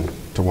a reason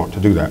to want to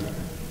do that.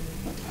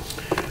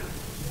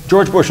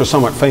 George Bush was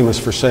somewhat famous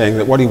for saying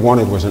that what he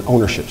wanted was an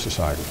ownership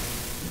society.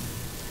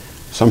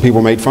 Some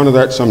people made fun of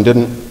that, some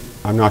didn't.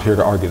 I'm not here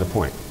to argue the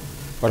point.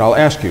 But I'll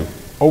ask you,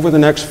 over the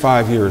next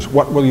 5 years,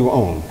 what will you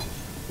own?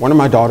 One of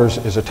my daughters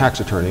is a tax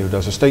attorney who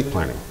does estate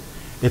planning.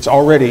 It's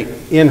already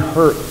in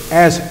her,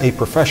 as a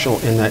professional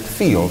in that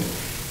field,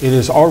 it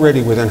is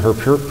already within her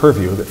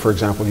purview that, for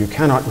example, you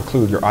cannot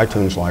include your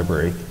iTunes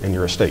library in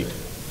your estate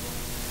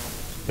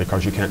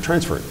because you can't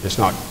transfer it. It's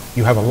not,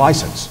 you have a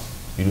license,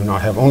 you do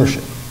not have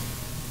ownership.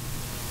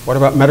 What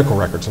about medical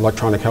records,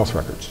 electronic health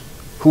records?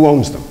 Who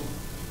owns them?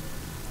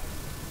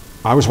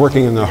 I was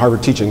working in the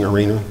Harvard Teaching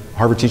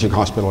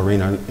Hospital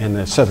arena in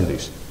the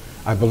 70s.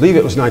 I believe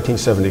it was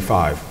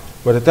 1975.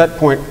 But at that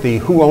point, the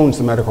who owns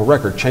the medical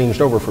record changed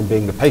over from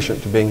being the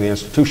patient to being the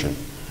institution.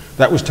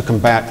 That was to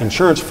combat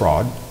insurance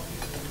fraud,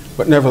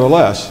 but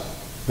nevertheless,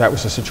 that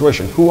was the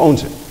situation. Who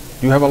owns it?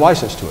 Do you have a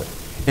license to it?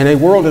 In a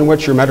world in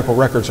which your medical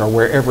records are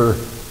wherever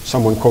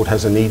someone, quote,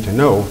 has a need to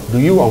know, do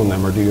you own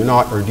them or do you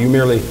not? Or do you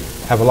merely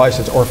have a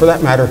license? Or for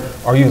that matter,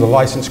 are you the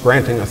license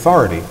granting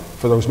authority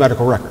for those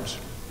medical records?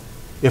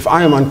 If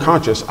I am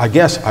unconscious, I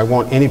guess I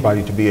want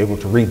anybody to be able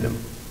to read them.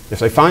 If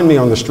they find me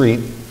on the street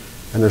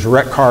and there's a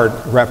rec card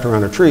wrapped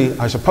around a tree,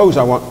 I suppose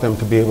I want them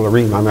to be able to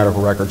read my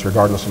medical records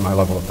regardless of my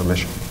level of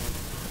permission.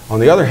 On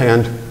the other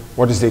hand,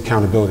 what is the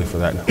accountability for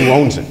that? Who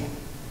owns it?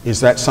 Is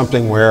that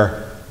something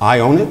where I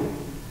own it,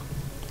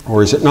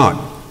 or is it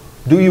not?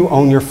 Do you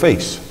own your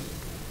face?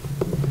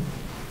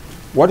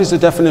 What is the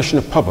definition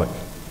of public?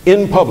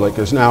 In public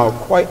is now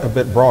quite a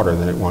bit broader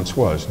than it once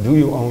was. Do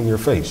you own your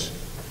face?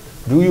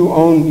 Do you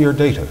own your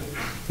data?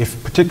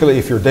 Particularly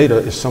if your data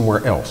is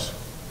somewhere else.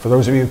 For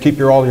those of you who keep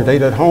all your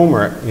data at home,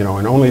 or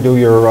and only do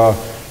your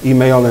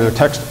email and a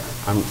text,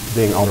 I'm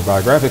being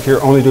autobiographic here,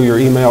 only do your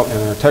email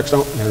in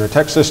a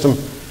text system,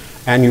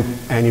 and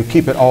you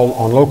keep it all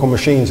on local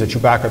machines that you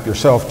back up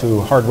yourself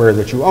to hardware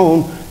that you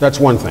own, that's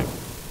one thing.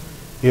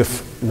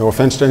 If, no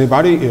offense to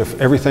anybody, if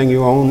everything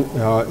you own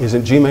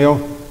isn't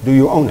Gmail, do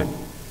you own it?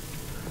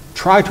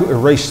 Try to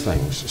erase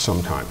things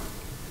sometime.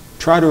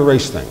 Try to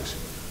erase things.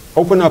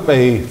 Open up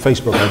a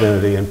Facebook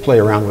identity and play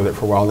around with it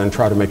for a while, and then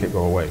try to make it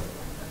go away.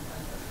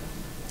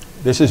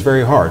 This is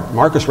very hard.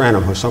 Marcus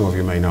Random, who some of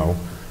you may know,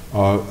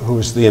 who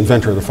is the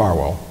inventor of the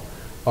firewall,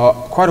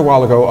 quite a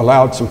while ago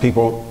allowed some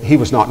people, he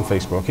was not in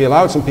Facebook, he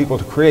allowed some people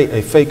to create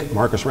a fake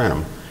Marcus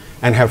Random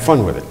and have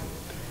fun with it.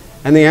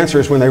 And the answer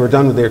is when they were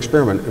done with the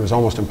experiment, it was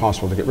almost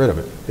impossible to get rid of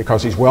it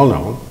because he's well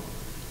known,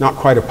 not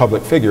quite a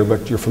public figure,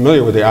 but you're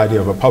familiar with the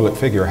idea of a public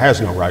figure has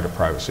no right of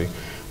privacy,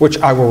 which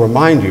I will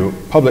remind you,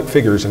 public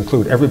figures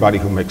include everybody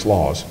who makes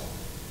laws.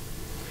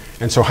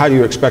 And so how do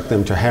you expect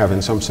them to have,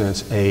 in some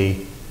sense,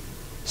 a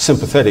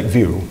sympathetic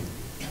view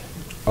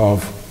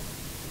of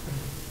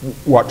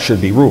what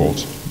should be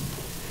rules?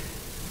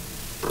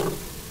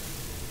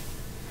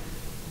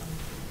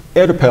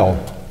 Ed Appel,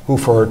 who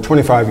for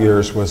 25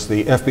 years was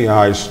the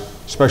FBI's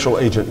special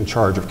agent in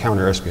charge of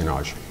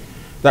counterespionage.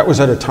 That was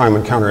at a time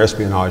when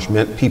counterespionage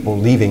meant people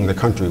leaving the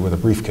country with a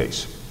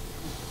briefcase.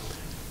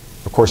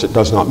 Of course, it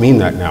does not mean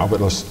that now,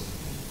 but let's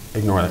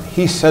ignore that.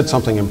 He said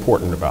something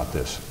important about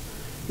this.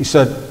 He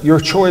said, your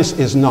choice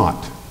is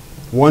not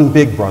one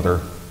big brother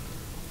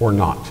or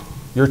not.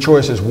 Your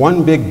choice is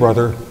one big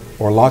brother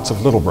or lots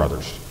of little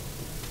brothers.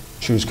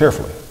 Choose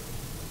carefully.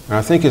 And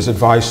I think his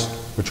advice,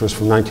 which was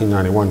from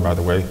 1991, by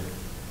the way,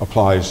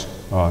 applies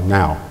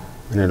now,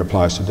 and it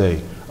applies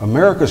today.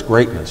 America's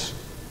greatness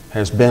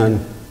has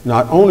been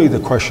not only the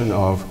question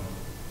of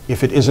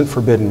if it isn't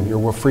forbidden,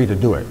 you're free to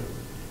do it.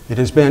 It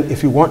has been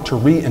if you want to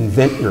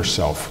reinvent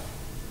yourself,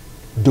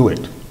 do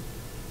it.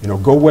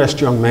 Go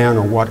west, young man,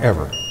 or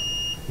whatever.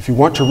 If you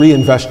want to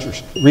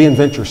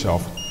reinvent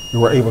yourself,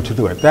 you are able to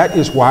do it. That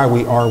is why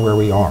we are where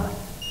we are.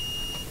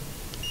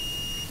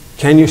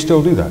 Can you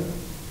still do that?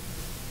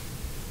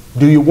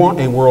 Do you want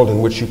a world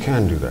in which you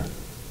can do that?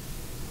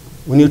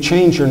 When you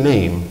change your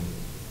name,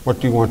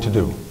 what do you want to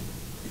do?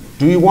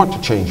 Do you want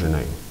to change your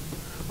name?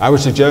 I would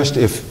suggest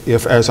if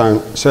as I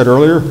said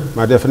earlier,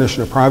 my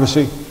definition of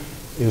privacy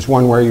is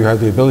one where you have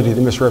the ability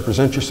to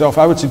misrepresent yourself,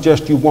 I would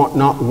suggest you want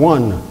not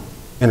one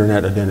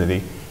internet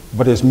identity,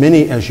 but as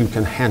many as you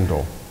can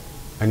handle.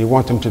 And you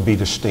want them to be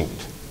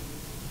distinct.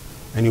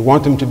 And you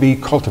want them to be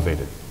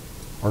cultivated,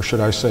 or should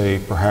I say,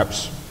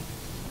 perhaps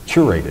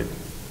curated.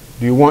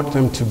 Do you want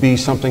them to be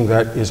something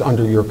that is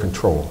under your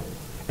control?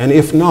 And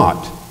if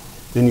not,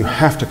 then you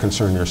have to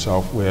concern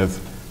yourself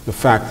with the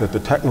fact that the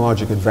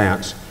technological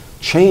advance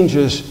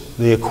changes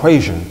the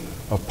equation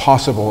of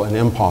possible and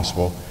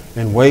impossible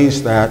in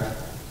ways that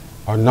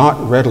are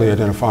not readily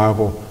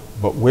identifiable,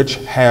 but which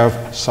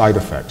have side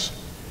effects.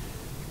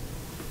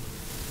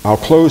 I'll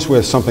close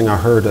with something I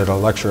heard at a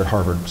lecture at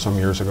Harvard some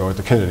years ago at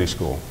the Kennedy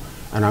School.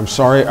 And I'm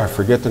sorry, I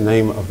forget the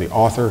name of the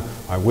author.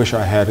 I wish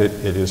I had it.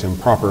 It is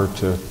improper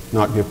to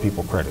not give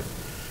people credit.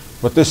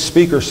 But this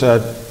speaker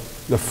said,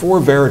 the four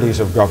verities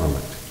of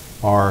government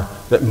are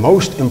that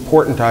most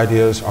important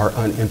ideas are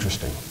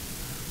uninteresting.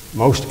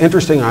 Most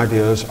interesting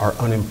ideas are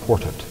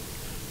unimportant.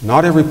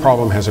 Not every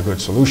problem has a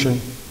good solution.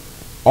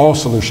 All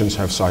solutions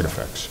have side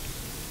effects.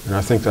 And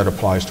I think that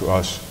applies to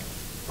us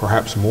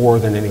perhaps more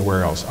than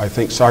anywhere else. I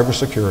think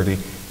cybersecurity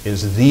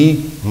is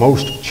the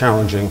most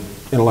challenging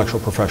intellectual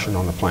profession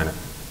on the planet.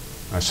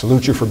 I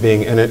salute you for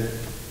being in it,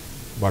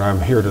 but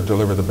I'm here to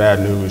deliver the bad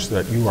news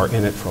that you are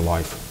in it for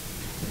life.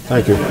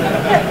 Thank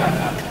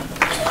you.